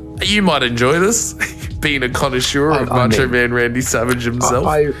 you might enjoy this, being a connoisseur of Macho Man Randy Savage himself.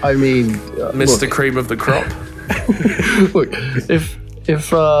 I mean, Mr. Cream of the Crop. Look,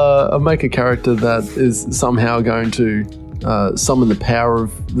 if I make a character that is somehow going to summon the power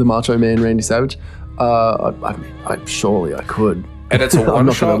of the Macho Man Randy Savage, surely I could. And it's a one shot. I'm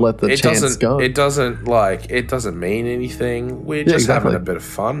not going to let the chance go. It doesn't mean anything. We're just having a bit of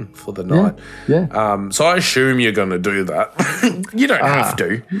fun for the night. Yeah. So I assume you're going to do that. You don't have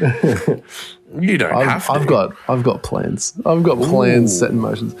to. You don't have to. I've got plans. I've got plans set in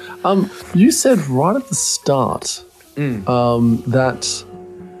motion. You said right at the start that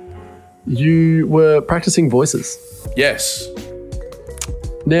you were practicing voices. Yes.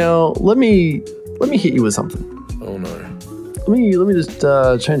 Now let me hit you with something. Oh no. Let me just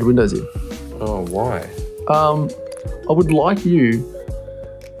change windows here. Oh, why? I would like you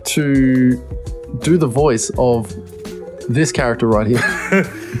to do the voice of this character right here.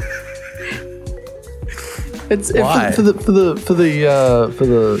 It's why? For the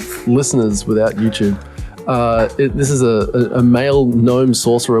listeners without YouTube. This is a male gnome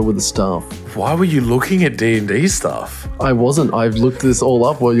sorcerer with a staff. Why were you looking at D&D stuff? I wasn't. I've looked this all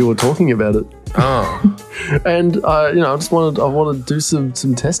up while you were talking about it. Oh. And I wanted to do some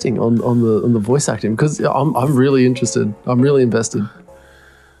testing on the voice acting because I'm really interested. I'm really invested.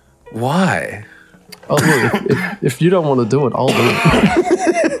 Why? Oh, look, if you don't want to do it, I'll do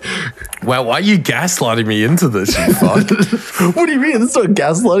it. Well, why are you gaslighting me into this, you fuck? What do you mean? It's not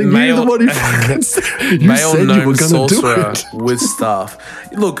gaslighting. You're the one who fucking said you were going to do it with staff.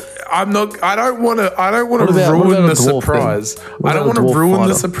 Look, I don't want to ruin the surprise. I don't want to ruin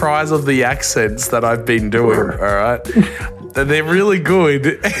the surprise of the accents that I've been doing. All right, they're really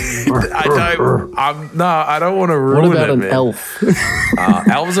good. I don't want to ruin it. What about an man. elf?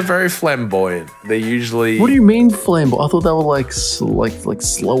 Elves are very flamboyant. They're usually. What do you mean flamboyant? I thought they were like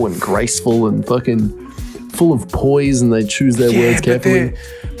slow and graceful and fucking full of poise, and they choose their words carefully.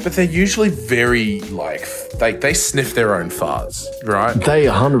 But they're usually very like they sniff their own farts, right? They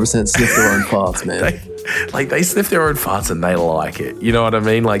 100% sniff their own farts, man. They sniff their own farts and they like it. You know what I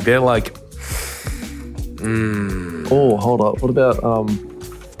mean? Like they're like. Oh, hold up. What about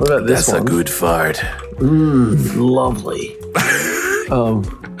this That's one? a good fart. Lovely.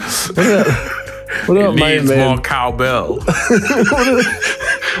 What about my needs man? more cowbell.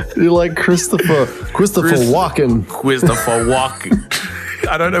 You're like Christopher Walken. Christopher Walken.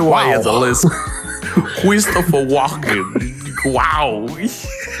 I don't know why he has a list. Christopher Walken. Wow.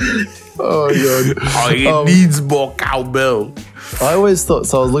 Oh god. It needs more cowbell. I always thought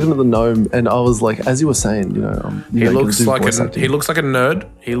so. I was looking at the gnome, and I was like, as you were saying, he looks like a nerd.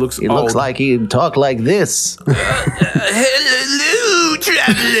 He looks like he'd talk like this. Hello,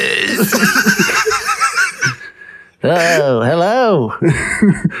 travelers. Oh, hello.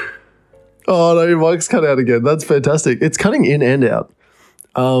 Oh no, your mic's cut out again. That's fantastic. It's cutting in and out.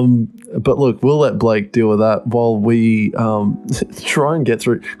 But look, we'll let Blake deal with that while we try and get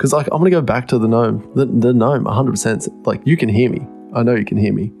through. Because I'm going to go back to the gnome. The gnome, 100%. Like, you can hear me. I know you can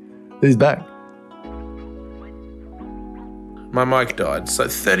hear me. He's back. My mic died. So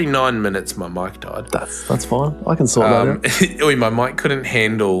 39 minutes my mic died. That's fine. I can sort that out. My mic couldn't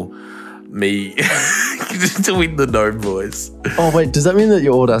handle me doing the gnome voice. Oh, wait. Does that mean that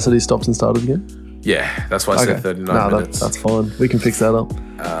your Audacity stopped and started again? Yeah, that's why I said 39 minutes. That's fine. We can fix that up.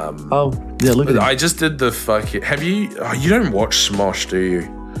 Yeah, look at that. I just did the fucking... Have you... Oh, you don't watch Smosh, do you?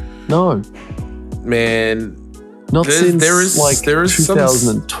 No. Man... Not since,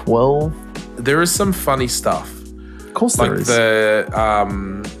 2012. There is some funny stuff. Of course there is. Like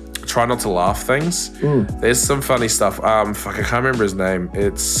the try not to laugh things. There's some funny stuff. Fuck, I can't remember his name.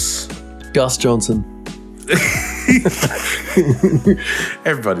 It's... Gus Johnson.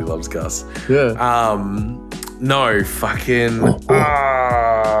 Everybody loves Gus. Yeah. No, fucking...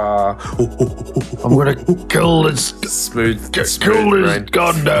 I'm gonna kill this... Smooth kill this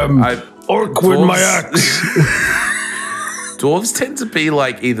goddamn orc with my axe. Dwarves tend to be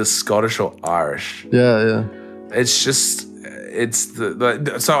like either Scottish or Irish. Yeah. It's just...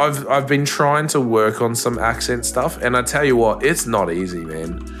 So I've been trying to work on some accent stuff, and I tell you what, it's not easy,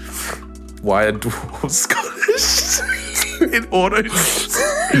 man. Why are dwarves Scottish? It autos.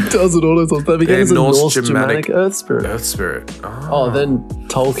 It does it autos. That began as a Norse Germanic Earth Spirit. Oh, then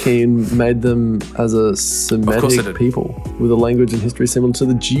Tolkien made them as a Semitic people with a language and history similar to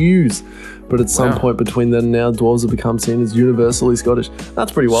the Jews. But at some point between then and now, dwarves have become seen as universally Scottish.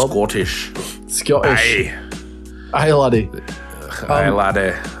 That's pretty wild. Scottish. Hey, laddie. Hey,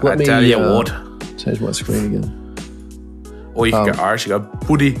 laddie. I tell you what. Change my screen again. Or you can go Irish, you go,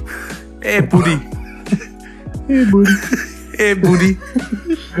 buddy. Hey, buddy. Hey, buddy. Hey, buddy.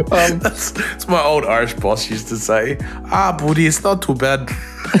 That's my old Irish boss used to say. Buddy, it's not too bad.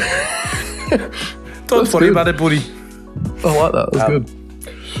 Don't worry about it, buddy. I like that. That's good.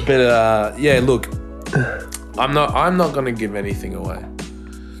 But yeah, look, I'm not going to give anything away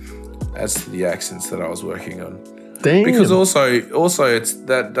as to the accents that I was working on. Damn. Because also it's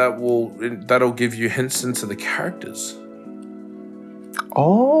that'll give you hints into the characters.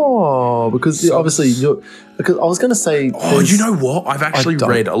 Oh, because obviously because I was going to say. Oh, you know what? I've actually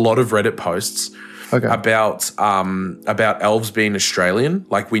read a lot of Reddit posts about elves being Australian.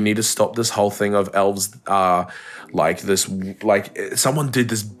 Like, we need to stop this whole thing of elves someone did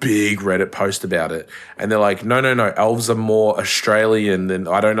this big Reddit post about it, and they're like, no, elves are more Australian than,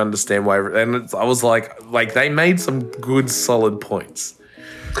 I don't understand why. And I was like they made some good solid points.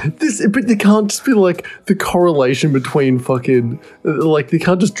 But they can't just be like the correlation between fucking, like, they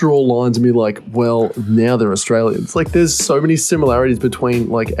can't just draw lines and be like, well, now they're Australians. Like, there's so many similarities between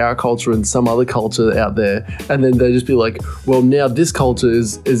like our culture and some other culture out there, and then they just be like, well, now this culture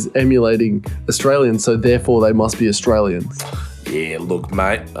is emulating Australians, so therefore they must be Australians. Yeah, look,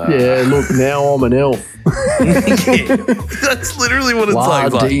 mate. Look, now I'm an elf. Yeah, that's literally what it's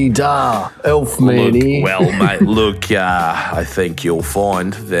like. La-dee-da, elf man here. Well, mate, look, I think you'll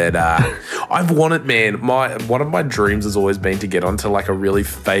find that I've wanted, man, one of my dreams has always been to get onto like a really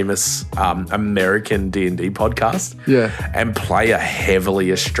famous American D&D podcast, and play a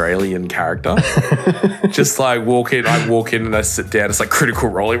heavily Australian character. Just like I walk in and I sit down, it's like Critical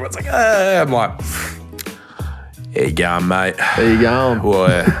Role, everyone's like, I'm like, there you go, mate. There you go.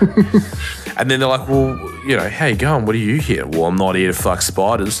 Well, and then they're like, well, how you going? What are you here? Well, I'm not here to fuck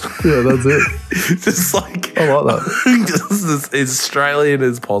spiders. Yeah, that's it. Just like, I like that. Just as Australian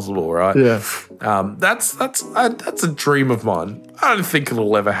as possible, right? Yeah. That's a dream of mine. I don't think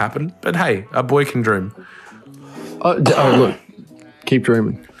it'll ever happen, but hey, a boy can dream. Look, keep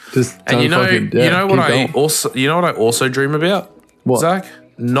dreaming. Just and you know what I also dream about? What? Zach?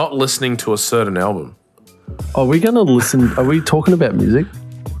 Not listening to a certain album. Are we going to listen? Are we talking about music?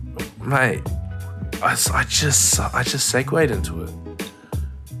 Mate, I just segued into it.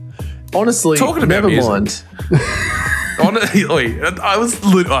 Honestly, talking about never music. mind. I was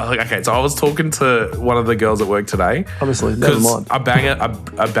talking to one of the girls at work today. Honestly, never mind. A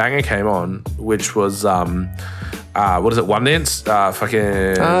banger came on, which was what is it? One Dance? Fucking.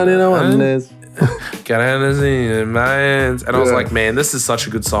 I don't know One Dance. And I was like, man, this is such a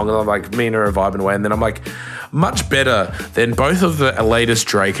good song. And I'm like, me and her are vibing away. And then I'm like, much better than both of the latest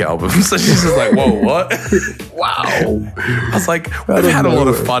Drake albums. So she's just like, whoa, what? Wow. I was like, we've had a lot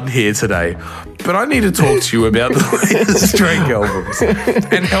of fun here today, but I need to talk to you about the latest Drake albums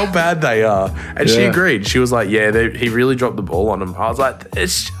and how bad they are. And she agreed. She was like, yeah, he really dropped the ball on them. I was like,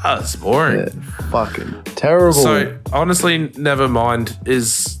 it's just boring. Yeah, fucking terrible. So honestly, Nevermind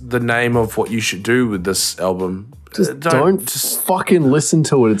is the name of what you should do with this album. Just don't fucking listen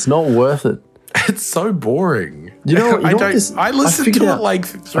to it. It's not worth it. It's so boring. I listened to it like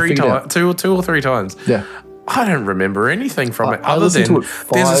 3 times, two or three times. Yeah. I don't remember anything from it. I listened to it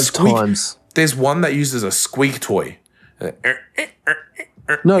 5 times. There's one that uses a squeak toy.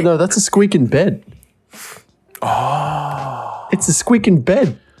 No, that's a squeaking bed. Oh. It's a squeaking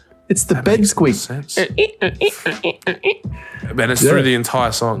bed. It's the bed squeak. And it's through the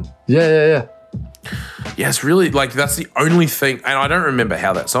entire song. Yeah. Yeah, it's really like that's the only thing. And I don't remember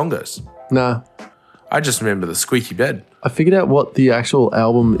how that song goes. Nah. I just remember the squeaky bed. I figured out what the actual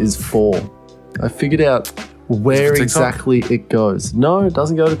album is for. I figured out where exactly it goes. No, it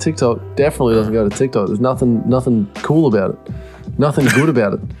doesn't go to TikTok. Definitely doesn't go to TikTok. There's nothing cool about it. Nothing good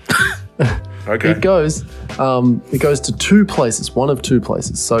about it. Okay. It goes to two places, one of two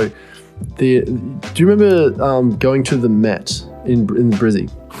places. So, do you remember going to the Met in Brizzy?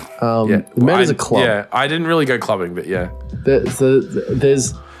 The Met is a club. Yeah, I didn't really go clubbing, but yeah.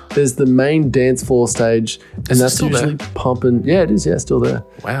 There's the main dance floor stage, and that's usually pumping. Yeah, it is. Yeah, still there.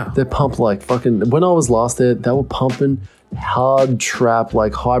 Wow. They pump like fucking. When I was last there, they were pumping hard trap,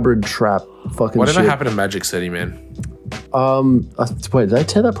 like hybrid trap, fucking. Whatever shit. happened to Magic City, man? Wait, did they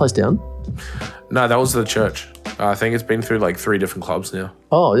tear that place down? No, that was the church. I think it's been through like 3 different clubs now.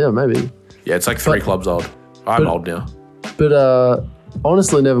 Oh yeah, maybe. Yeah, it's like 3 clubs old. I'm old now. But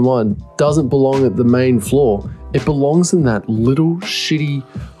honestly, never mind. Doesn't belong at the main floor. It belongs in that little shitty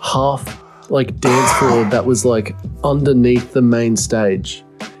half like dance floor that was like underneath the main stage.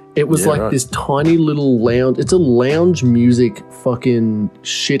 It was this tiny little lounge. It's a lounge music fucking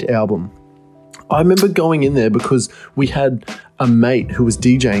shit album. I remember going in there because we had a mate who was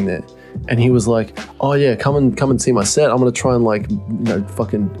DJing there, and he was like, "Oh yeah, come and see my set. I'm gonna try and like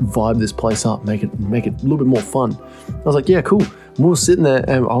fucking vibe this place up, make it a little bit more fun." I was like, "Yeah, cool." And we were sitting there,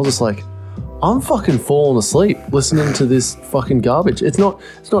 and I was just like, I'm fucking falling asleep listening to this fucking garbage. It's not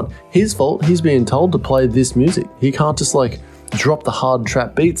his fault. He's being told to play this music. He can't just like drop the hard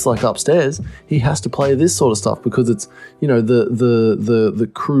trap beats like upstairs. He has to play this sort of stuff because it's,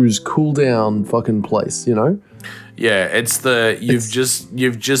 the cruise cool down fucking place, Yeah, it's you've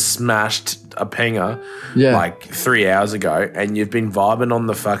just smashed a pinger like 3 hours ago, and you've been vibing on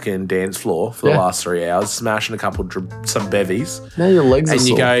the fucking dance floor for the last 3 hours, smashing a couple some bevies. Now your legs are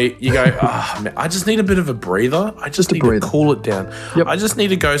sore. And you go, oh man, I just need a bit of a breather. I just need to cool it down. Yep. I just need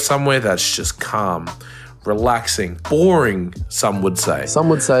to go somewhere that's just calm, relaxing, boring, some would say. Some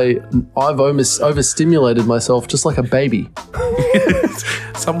would say I've overstimulated myself just like a baby.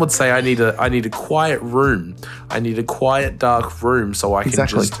 Some would say I need a quiet room. I need a quiet, dark room so I can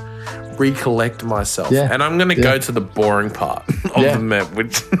just recollect myself. Yeah. And I'm going to go to the boring part of the Met,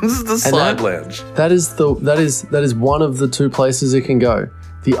 which is the side lounge. That is one of the 2 places it can go.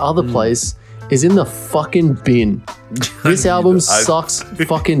 The other place is in the fucking bin. This album sucks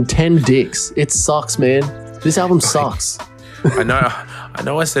fucking 10 dicks. It sucks, man. This album sucks. I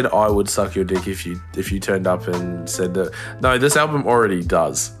know I said I would suck your dick if you turned up and said that. No, this album already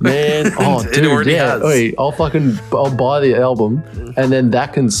does. Man, it dude, already has. Wait, I'll buy the album and then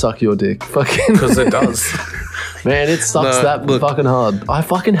that can suck your dick. Fucking because it does. Man, it sucks fucking hard. I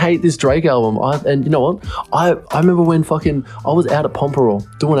fucking hate this Drake album. And you know what? I remember when fucking I was out at Pomperol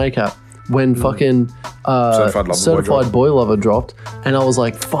doing ACAP when fucking Certified Boy Lover dropped, and I was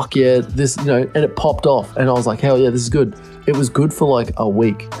like, fuck yeah, this, and it popped off, and I was like, hell yeah, this is good. It was good for like a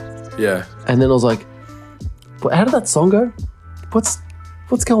week. Yeah. And then I was like, but how did that song go? What's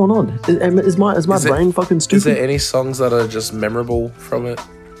going on? Is my brain fucking stupid? Is there any songs that are just memorable from it?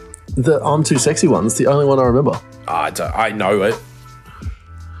 The I'm Too Sexy one's the only one I remember. I know it.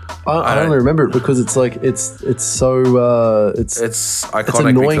 I only remember it because it's like it's so it's iconic. It's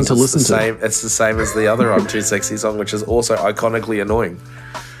annoying to listen to. It's the same as the other I'm Too Sexy song, which is also iconically annoying.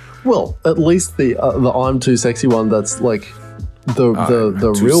 Well, at least the I'm Too Sexy one, that's like the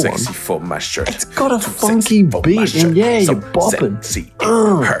real one. Sexy for my shirt. It's got a funky beat, and you're bopping. Sexy, it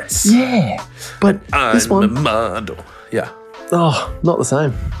hurts. Yeah, but this one, a model. Yeah. Oh, not the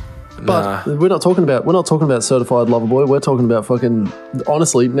same. But we're not talking about Certified Lover Boy. We're talking about fucking,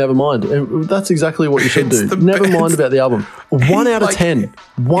 honestly, never mind. And that's exactly what you should do. Never mind about the album. 1 out of 10.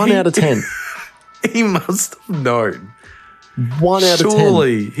 1 out of 10. He must have known. 1 out of 10.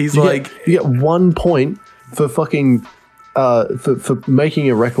 Surely he's you get 1 point for fucking for making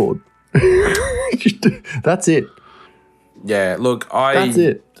a record. That's it. Yeah, look, that's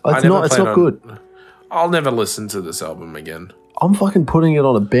it. It's not good. I'll never listen to this album again. I'm fucking putting it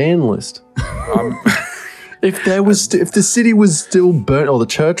on a ban list. If the city was still burnt, or the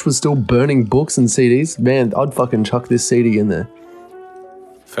church was still burning books and CDs, man, I'd fucking chuck this CD in there.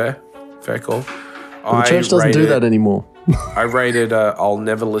 Fair call. But the church doesn't do that anymore. I rated I'll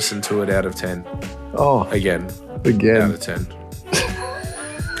never listen to it out of 10. Oh, again out of 10.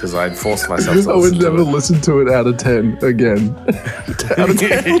 Because I'd forced myself to I would never listen to it out of 10 again. Out of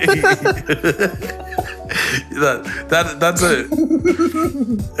 10. That's a.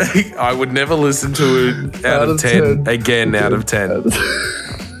 I would never listen to it out of 10 again. Out of 10.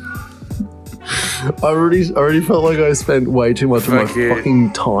 I already felt like I spent way too much of my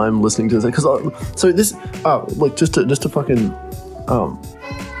fucking time listening to this because just to fucking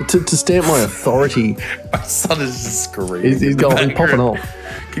to stamp my authority. My son is just screaming. He's popping off.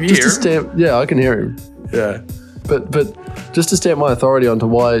 Can you hear him? Yeah, I can hear him. Yeah. But just to stamp my authority onto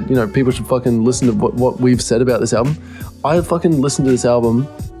why people should fucking listen to what we've said about this album, I fucking listened to this album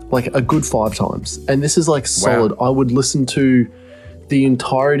like a good 5 times, and this is like solid. Wow. I would listen to the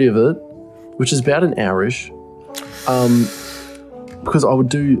entirety of it, which is about an hour-ish, because I would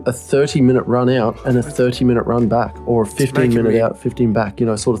do a 30-minute run out and a 30-minute run back, or a 15-minute out, 15 back,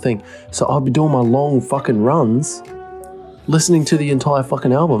 sort of thing. So I'd be doing my long fucking runs, listening to the entire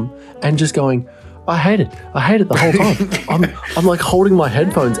fucking album, and just going, I hate it the whole time. I'm like holding my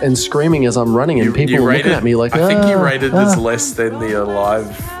headphones and screaming as I'm running, and people are looking at me like, I think you rated this less than the Alive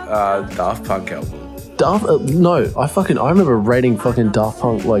Daft Punk album. No, I remember rating fucking Daft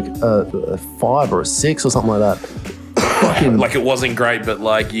Punk like a 5 or a 6 or something like that. Fucking, like it wasn't great, but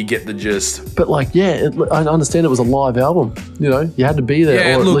like you get the gist. But like, I understand it was a live album. You had to be there.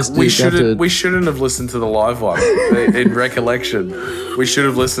 Yeah, or look, we shouldn't have listened to the live one. In recollection, we should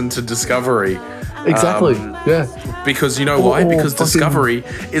have listened to Discovery. Exactly. Yeah. Because you know why? Because Discovery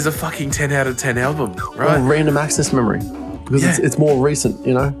is a fucking 10 out of 10 album, right? Or Random Access Memory, because it's more recent.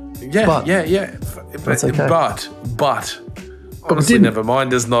 Yeah. That's okay. But honestly, never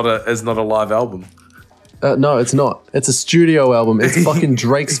mind. It's not a live album. No, it's not. It's a studio album. It's fucking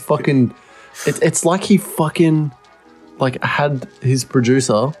Drake's fucking. It's like he fucking like had his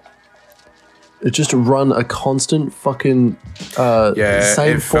producer just run a constant fucking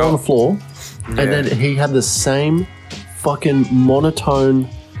same 4 on the floor, and then he had the same fucking monotone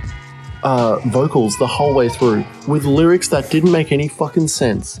vocals the whole way through with lyrics that didn't make any fucking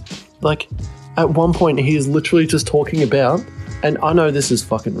sense. Like, at one point, he is literally just talking about, and I know this is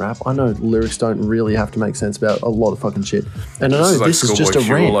fucking rap. I know lyrics don't really have to make sense about a lot of fucking shit. And I know this is just a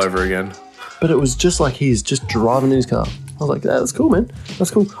rant. All over again. But it was just like he's just driving in his car. I was like, that's cool, man.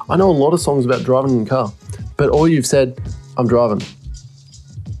 That's cool. I know a lot of songs about driving in a car, but all you've said, I'm driving.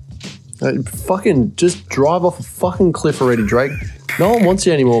 Fucking just drive off a fucking cliff already, Drake. No one wants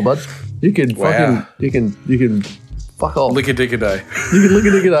you anymore, bud. You can fucking, you can fuck off. Lick a dick a day. You can lick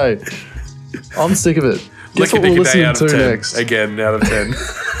a dick a day. I'm sick of it. Guess what we're listening to next? Again, out of 10.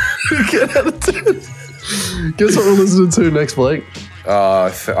 Again, out of 10. Guess what we're listening to next, Blake?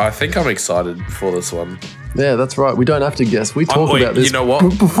 I think I'm excited for this one. Yeah, that's right. We don't have to guess. We talk about this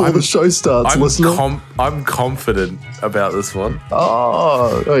before the show starts, listener. I'm confident about this one.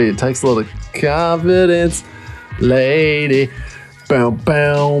 Oh, it takes a lot of confidence, lady. Bow,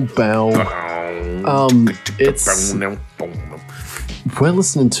 bow, bow. We're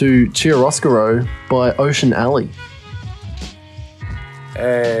listening to Chiaroscuro by Ocean Alley.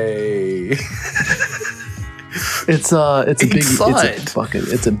 Hey. It's a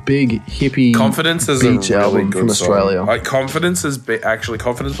big hippie Confidence is beach a really album good from Australia. Confidence is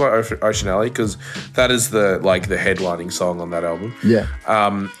Confidence by Ocean Alley, because that is the headlining song on that album. Yeah.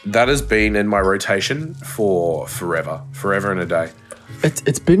 That has been in my rotation for forever and a day.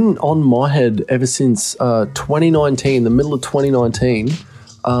 It's been on my head ever since 2019, the middle of 2019.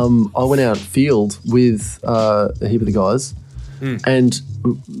 I went out field with a heap of the guys, and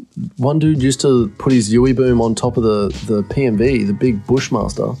one dude used to put his Yui boom on top of the PMV, the big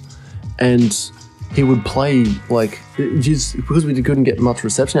Bushmaster, and he would play like, just because we couldn't get much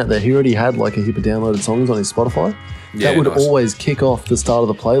reception out there, he already had like a heap of downloaded songs on his Spotify. That would always kick off the start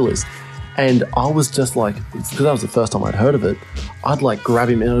of the playlist. And I was just like, because that was the first time I'd heard of it, I'd like grab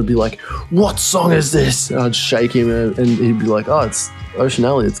him and I'd be like, what song is this? And I'd shake him and he'd be like, oh, it's Ocean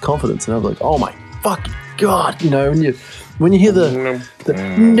Alley, it's Confidence. And I'd be like, oh my fucking God. When you hear the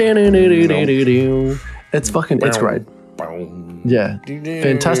it's great. Yeah.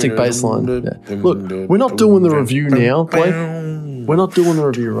 Fantastic bass line. Yeah. Look, we're not doing the review now, Blake. We're not doing the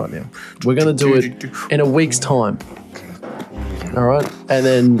review right now. We're going to do it in a week's time. All right, and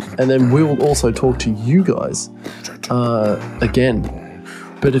then we will also talk to you guys again.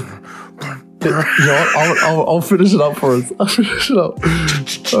 But you know what? I'll finish it up for us. I'll finish it up.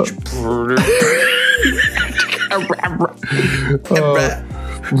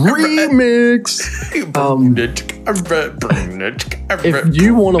 Remix. If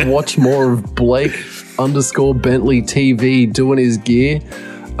you want to watch more of Blake _ Bentley TV doing his gear,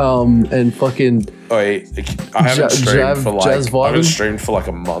 and fucking. I haven't streamed for like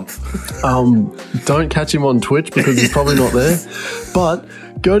a month. Don't catch him on Twitch because he's probably not there. But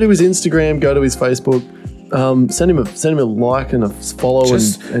go to his Instagram, go to his Facebook. Send him a like and a follow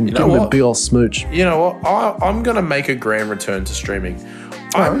and give him a big old smooch. You know what? I'm gonna make a grand return to streaming.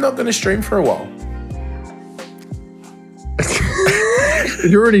 I'm not gonna stream for a while.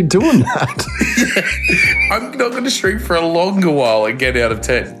 You're already doing that. I'm not gonna stream for a longer while and get out of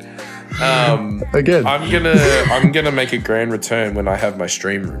 10. Again, I'm gonna make a grand return when I have my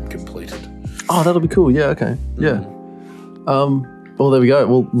stream room completed. Oh, that'll be cool. Yeah. Okay. Yeah. Well, there we go.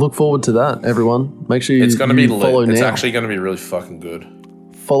 Well, look forward to that, everyone. Make sure you follow now. It's actually going to be really fucking good.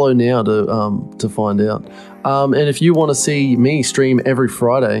 Follow now to find out. And if you want to see me stream every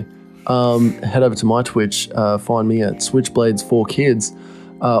Friday, head over to my Twitch. Find me at Switchblades4Kids,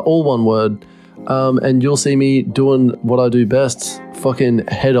 all one word. And you'll see me doing what I do best, fucking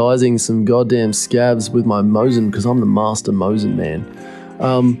head-eyesing some goddamn scabs with my Mosin, because I'm the master Mosin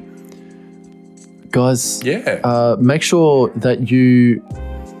man. Guys, make sure that you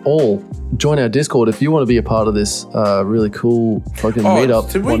all join our Discord if you want to be a part of this really cool fucking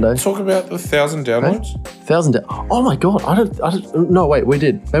meetup one day. Did we talk about the 1,000 downloads? Hey? Oh my god! I don't. No, wait, we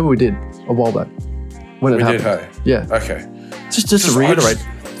did. Maybe we did a while back when it happened. Hey? Yeah. Okay. Just to reiterate,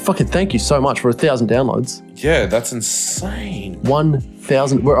 fucking thank you so much for 1,000 downloads. Yeah, that's insane.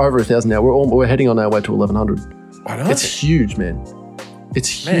 1,000. We're over 1,000 now. We're heading on our way to 1,100. I know. It's huge, man. It's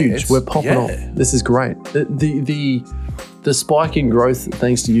huge. We're popping off. This is great. The spike in growth,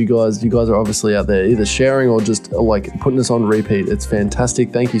 thanks to you guys. You guys are obviously out there either sharing or just like putting us on repeat. It's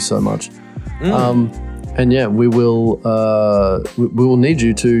fantastic. Thank you so much. And yeah, we will need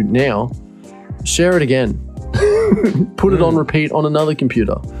you to now share it again, put it on repeat on another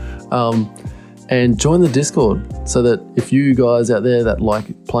computer, and join the Discord so that if you guys out there that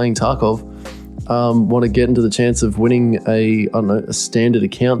like playing Tarkov want to get into the chance of winning a standard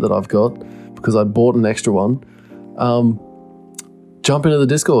account that I've got because I bought an extra one, jump into the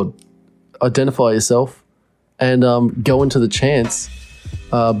Discord, identify yourself, and go into the chance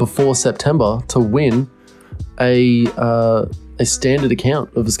before September to win a standard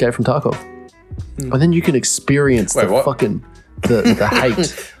account of Escape from Tarkov. And then you can experience the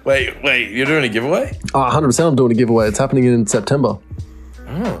hate. Wait, you're doing a giveaway? 100% I'm doing a giveaway. It's happening in September.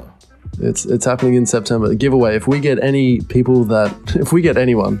 Oh. It's happening in September. A giveaway. If we get anyone,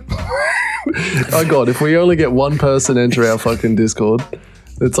 oh god, if we only get one person enter our fucking Discord,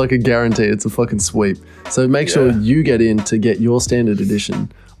 it's like a guarantee. It's a fucking sweep. So make sure you get in to get your standard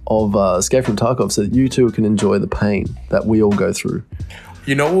edition of Escape from Tarkov so that you too can enjoy the pain that we all go through.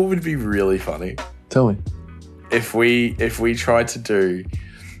 You know what would be really funny? Tell me. If we tried to do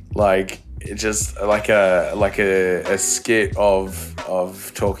like just like a skit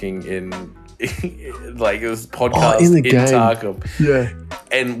of talking in like it was podcast in the in game. Tarkov. Yeah.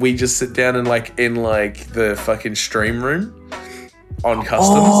 And we just sit down in the fucking stream room on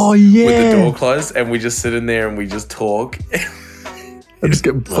customs with the door closed, and we just sit in there and we just talk. I just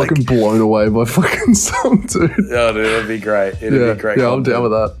get fucking blown away by fucking some dude. Oh, dude, it'd be great. It'd be great. Yeah, content. I'm down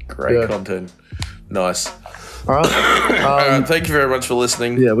with that. Great content. Nice. All right. Thank you very much for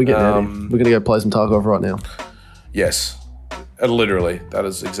listening. Yeah, we're getting out of here. We're going to go play some Tarkov right now. Yes. Literally. That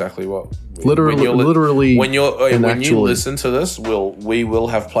is exactly what. Literally. When you listen to this, we will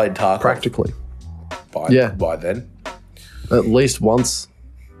have played Tarkov. Practically. By then. At least once.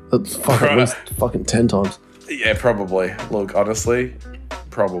 At least fucking 10 times. Yeah, probably. Look, honestly,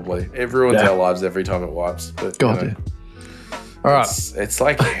 probably. It ruins our lives every time it wipes. But, God, yeah. All right. It's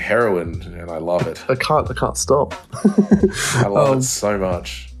like heroin, and I love it. I can't stop. I love it so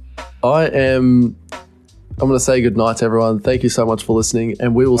much. I'm going to say goodnight to everyone. Thank you so much for listening,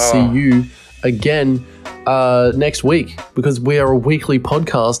 and we will see you again next week because we are a weekly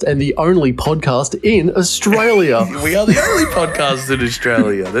podcast and the only podcast in Australia. We are the only podcast in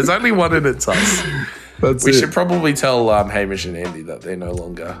Australia. There's only one, and it's us. We should probably tell Hamish and Andy that they're no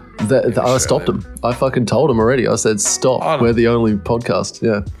longer. I stopped them. I fucking told them already. I said, stop. We're the only podcast.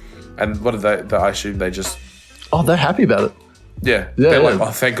 Yeah. And what did they? I assume they just. Oh, they're happy about it. Yeah. They're like, oh,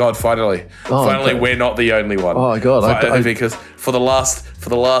 thank God, finally. Finally, we're not the only one. Oh, God. Because for the last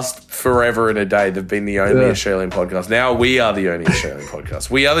forever and a day, they've been the only Australian podcast. Now we are the only Australian podcast.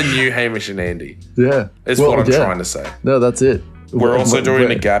 We are the new Hamish and Andy. Yeah. That's what I'm trying to say. No, that's it. We're also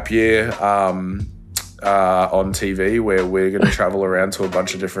doing a gap year on TV where we're going to travel around to a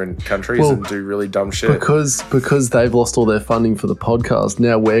bunch of different countries and do really dumb shit. Because they've lost all their funding for the podcast,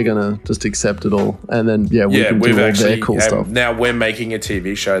 now we're going to just accept it all. And then, we can do all their cool stuff. Now we're making a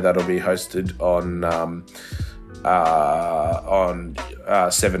TV show that'll be hosted on on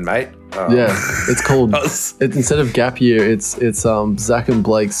Seven Mate. It's called. Instead of Gap Year, it's Zach and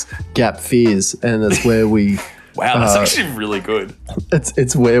Blake's Gap Fears, and that's where we. Wow, that's actually really good.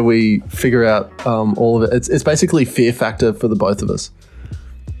 It's where we figure out all of it. It's basically Fear Factor for the both of us.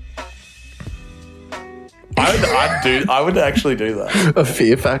 I would actually do that. A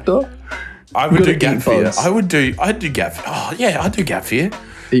Fear Factor? I would do Gap Fear. I'd do Gap Fear. Oh yeah, I'd do Gap Fear.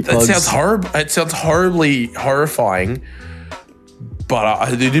 That sounds horrible. It sounds horribly horrifying,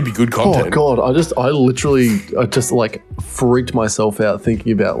 but it'd be good content. Oh god, I literally like freaked myself out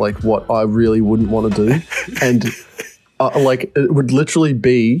thinking about like what I really wouldn't want to do, and like it would literally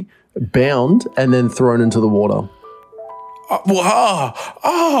be bound and then thrown into the water.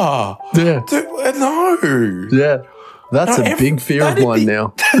 Yeah. Dude, no. Yeah, that's a big fear of mine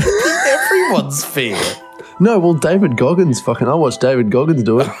now. That'd be everyone's fear. No, well, David Goggins I watched David Goggins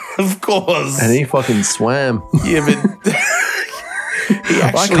do it. Of course. And he fucking swam. Yeah, but he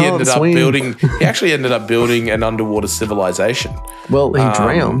actually ended up building an underwater civilization. Well, he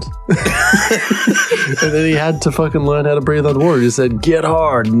drowned. And then he had to fucking learn how to breathe underwater. He said, "Get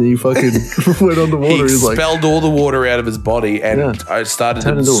hard," and he fucking went underwater. He expelled all the water out of his body and started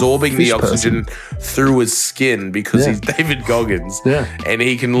absorbing the oxygen through his skin because he's David Goggins. Yeah. And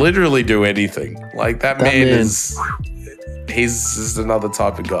he can literally do anything. Like that man is... He's just another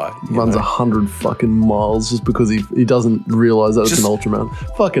type of guy. Runs 100 fucking miles just because he doesn't realize that it's an Ultraman.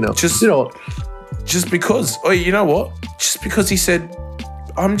 Fucking hell. You know what? Just because. Oh, you know what? Just because he said,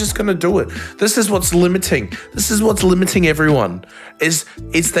 I'm just going to do it. This is what's limiting. This is what's limiting everyone. Is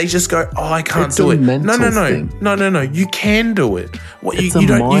they just go, oh, I can't do it. No. You can do it. It's a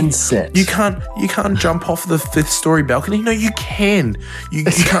mindset. You can't jump off the 5th story balcony. No, you can. You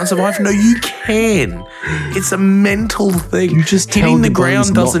can't survive. No, you can. It's a mental thing. You just hitting the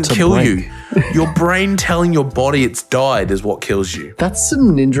ground doesn't kill you. Your brain telling your body it's died is what kills you. That's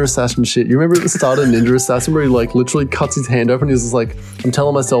some Ninja Assassin shit. You remember at the start of Ninja Assassin where he like literally cuts his hand open? He's just like, I'm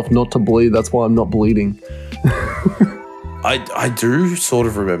telling myself not to bleed. That's why I'm not bleeding. I do sort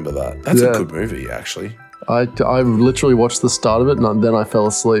of remember that. That's a good movie, actually. I literally watched the start of it and then I fell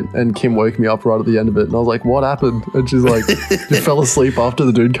asleep and Kim woke me up right at the end of it and I was like, what happened? And she's like, you fell asleep after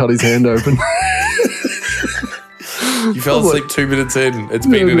the dude cut his hand open. You fell asleep 2 minutes in. It's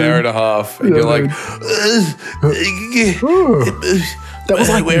been an hour and a half. And you're like... That was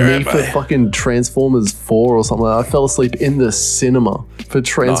like me for fucking Transformers 4 or something. I fell asleep in the cinema for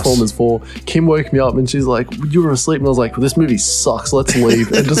Transformers 4. Kim woke me up and she's like, you were asleep. And I was like, well, this movie sucks. Let's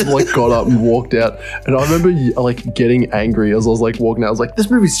leave. And just like got up and walked out. And I remember like getting angry as I was like walking out. I was like, this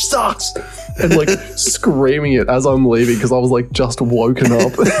movie sucks. And like screaming it as I'm leaving because I was like just woken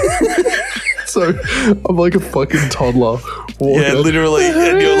up. So I'm like a fucking toddler. Yeah, literally.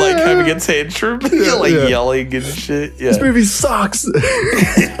 And you're like having a tantrum. You're like yelling and shit. Yeah. This movie sucks.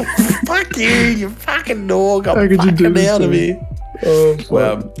 Fuck you fucking dog. I'm fucking out of here. Oh,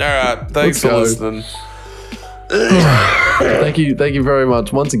 well, all right. Thanks for listening. Thank you very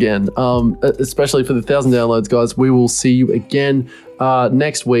much once again. Especially for the 1,000 downloads, guys. We will see you again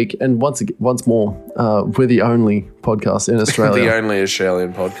next week, and once more, we're the only podcast in Australia. The only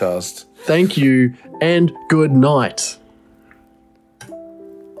Australian podcast. Thank you and good night.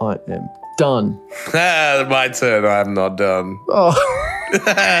 I am done. My turn. I'm not done. Oh.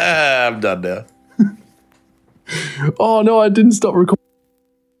 I'm done now. Oh no, I didn't stop recording.